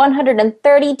broadcast to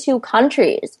 132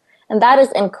 countries. And that is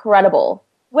incredible.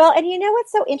 Well, and you know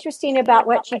what's so interesting about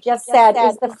what you just said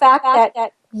is the fact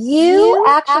that you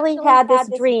actually had this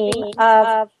dream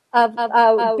of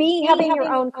having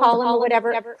your own column or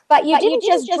whatever, but you didn't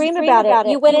just dream about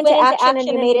it. You went into action and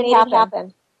you made it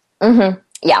happen. Mm-hmm.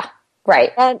 Yeah,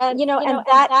 right. And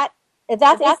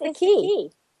that's the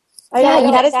key.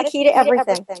 That is the key to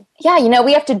everything. Yeah,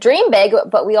 we have to dream big,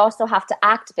 but we also have to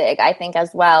act big, I think,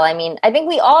 as well. I mean, I think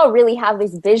we all really have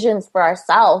these visions for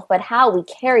ourselves, but how we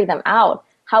carry them out,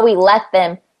 how we let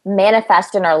them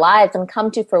manifest in our lives and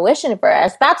come to fruition for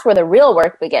us, that's where the real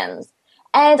work begins.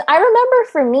 And I remember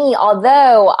for me,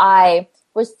 although I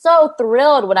was so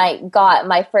thrilled when I got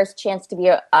my first chance to be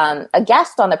a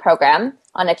guest on the program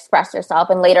on Express Yourself,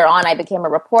 and later on I became a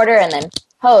reporter and then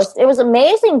host, it was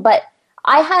amazing, but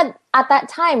I had, at that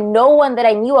time, no one that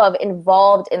I knew of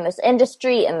involved in this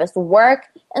industry, in this work.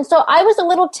 And so I was a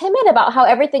little timid about how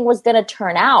everything was going to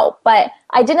turn out. But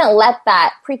I didn't let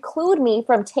that preclude me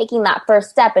from taking that first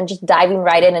step and just diving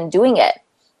right in and doing it.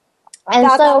 And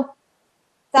that's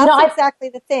exactly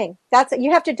the thing.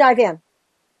 You have to dive in.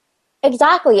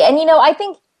 Exactly. And, I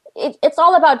think it's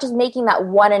all about just making that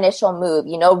one initial move,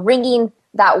 ringing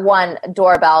that one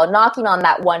doorbell, knocking on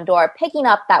that one door, picking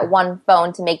up that one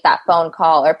phone to make that phone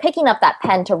call, or picking up that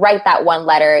pen to write that one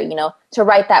letter, to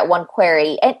write that one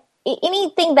query. And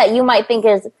anything that you might think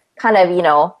is kind of,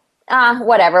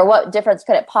 whatever, what difference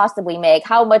could it possibly make?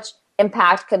 How much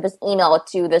impact could this email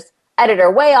to this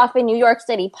editor way off in New York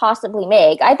City possibly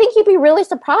make? I think you'd be really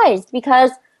surprised,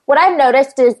 because what I've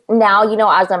noticed is now,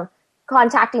 as I'm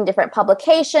contacting different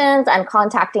publications and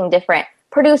contacting different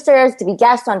producers to be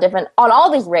guests on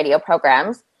all these radio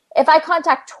programs, if I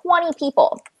contact 20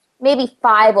 people, maybe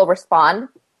 5 will respond.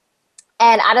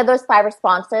 And out of those 5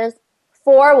 responses,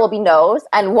 4 will be no's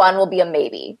and 1 will be a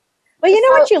maybe. Well,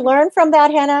 what you learn from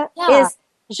that, Hannah, is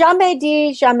jamais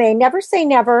dit jamais, never say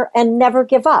never, and never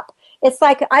give up. It's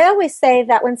like, I always say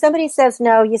that when somebody says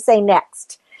no, you say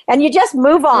next. And you just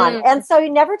move on. And so you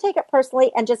never take it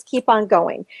personally and just keep on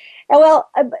going. And well,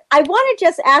 I want to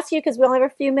just ask you, because we only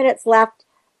have a few minutes left,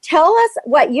 tell us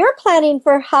what you're planning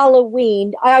for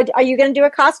Halloween. Are you going to do a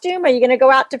costume? Are you going to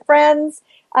go out to friends?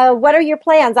 What are your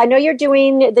plans? I know you're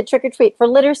doing the Trick or Treat for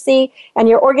Literacy and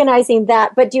you're organizing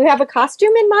that, but do you have a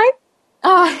costume in mind?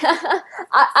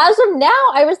 As of now,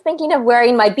 I was thinking of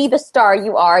wearing my Be the Star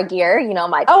You Are gear,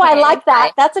 my I like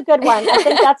that. That's a good one. I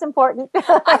think that's important.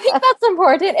 I think that's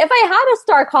important. If I had a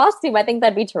star costume, I think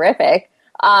that'd be terrific.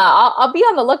 I'll be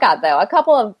on the lookout, though. A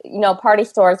couple of, party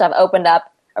stores have opened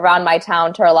up around my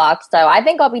town, Turlock, so I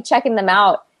think I'll be checking them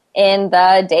out in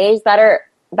the days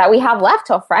that we have left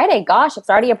till Friday. Gosh, it's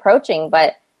already approaching,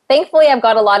 but thankfully I've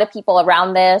got a lot of people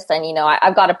around this, and,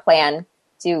 I've got a plan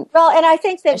to. Well, and I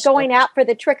think that going out for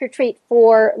the trick or treat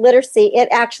for literacy, it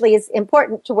actually is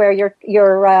important to wear your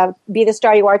Be the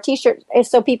Star You Are t-shirt,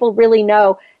 so people really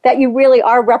know that you really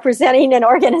are representing an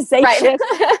organization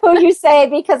who you say,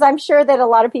 because I'm sure that a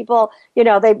lot of people,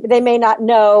 they may not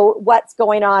know what's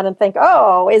going on and think,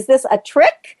 oh, is this a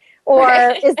trick?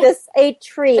 Or is this a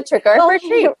treat? A trick or a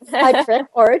treat. A trick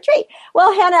or a treat.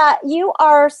 Well, Hannah, you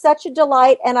are such a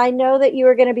delight, and I know that you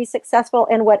are going to be successful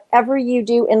in whatever you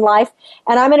do in life.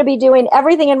 And I'm going to be doing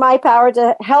everything in my power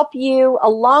to help you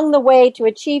along the way to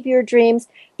achieve your dreams,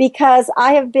 because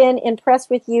I have been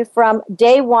impressed with you from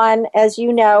day one, as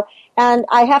you know. And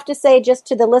I have to say, just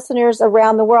to the listeners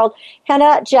around the world,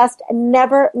 Hannah just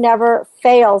never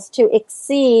fails to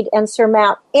exceed and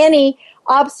surmount any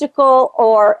obstacle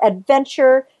or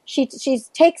adventure. She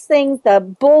takes things, the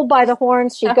bull by the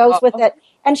horns, she goes with it,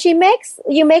 and you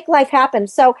make life happen.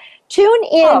 So tune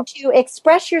in to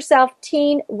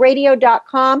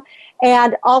ExpressYourselfTeenRadio.com,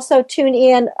 and also tune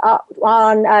in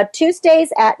on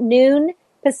Tuesdays at noon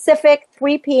Pacific,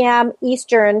 3 p.m.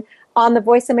 Eastern on the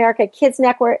Voice America Kids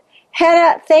Network.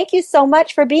 Hannah, thank you so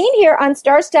much for being here on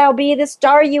Star Style, Be the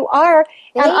Star You Are.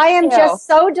 And I am just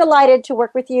so delighted to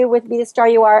work with you with Be the Star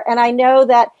You Are. And I know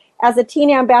that as a teen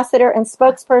ambassador and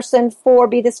spokesperson for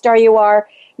Be the Star You Are,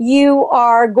 you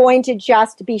are going to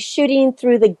just be shooting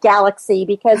through the galaxy,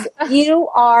 because you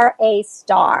are a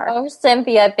star. Oh,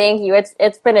 Cynthia, thank you.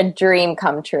 It's been a dream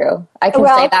come true. I can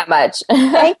say that much.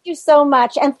 Thank you so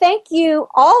much. And thank you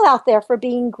all out there for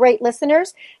being great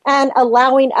listeners and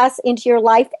allowing us into your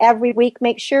life every week.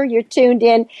 Make sure you're tuned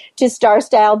in to Star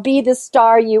Style, Be the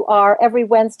Star You Are, every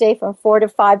Wednesday from 4 to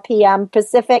 5 p.m.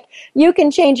 Pacific. You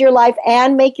can change your life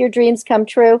and make your dreams come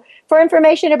true. For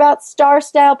information about Star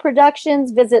Style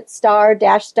Productions, visit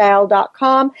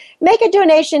star-style.com. Make a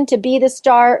donation to Be the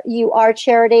Star You Are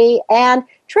charity, and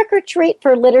trick or treat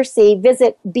for literacy.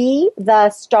 Visit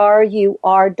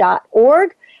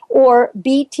BeTheStarYouAre.org or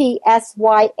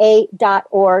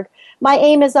BTSYA.org. My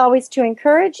aim is always to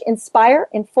encourage, inspire,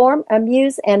 inform,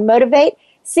 amuse, and motivate.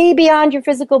 See beyond your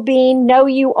physical being. Know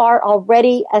you are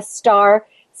already a star.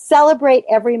 Celebrate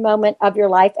every moment of your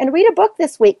life, and read a book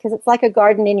this week, because it's like a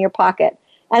garden in your pocket.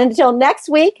 And until next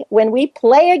week, when we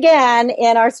play again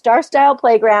in our Star Style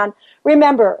Playground,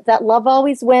 remember that love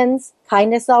always wins,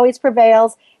 kindness always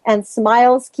prevails, and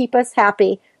smiles keep us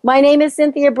happy. My name is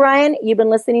Cynthia Bryan. You've been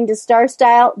listening to Star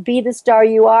Style, Be the Star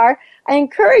You Are. I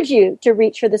encourage you to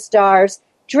reach for the stars.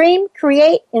 Dream,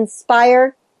 create,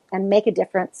 inspire, and make a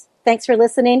difference. Thanks for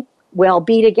listening. We'll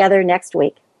be together next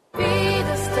week. Be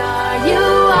the star you are,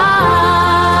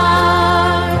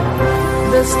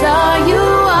 the star you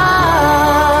are.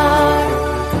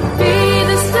 Be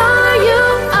the star you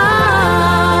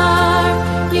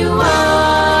are, you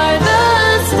are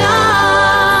the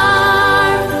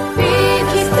star. Be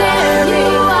the star you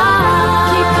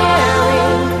are, keep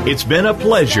caring. It's been a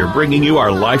pleasure bringing you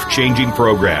our life-changing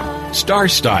program, Star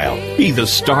Style, Be the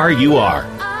Star You Are.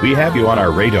 We have you on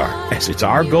our radar, as it's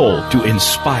our goal to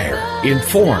inspire,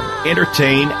 inform,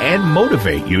 entertain, and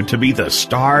motivate you to be the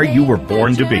star you were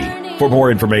born to be. For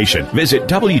more information, visit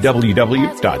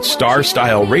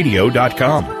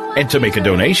www.starstyleradio.com. And to make a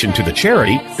donation to the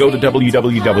charity, go to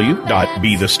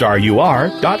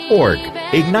www.BeTheStarYouAre.org.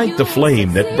 Ignite the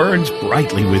flame that burns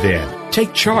brightly within.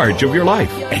 Take charge of your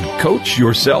life and coach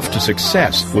yourself to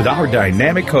success with our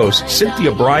dynamic hosts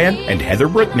Cynthia Bryan and Heather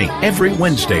Brittany every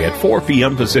Wednesday at 4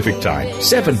 p.m. Pacific Time,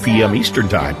 7 p.m. Eastern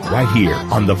Time, right here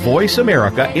on the Voice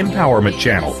America Empowerment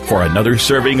Channel for another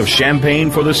serving of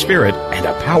champagne for the spirit and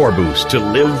a power boost to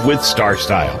live with Star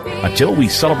Style. Until we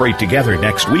celebrate together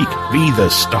next week, be the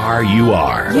star you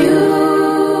are.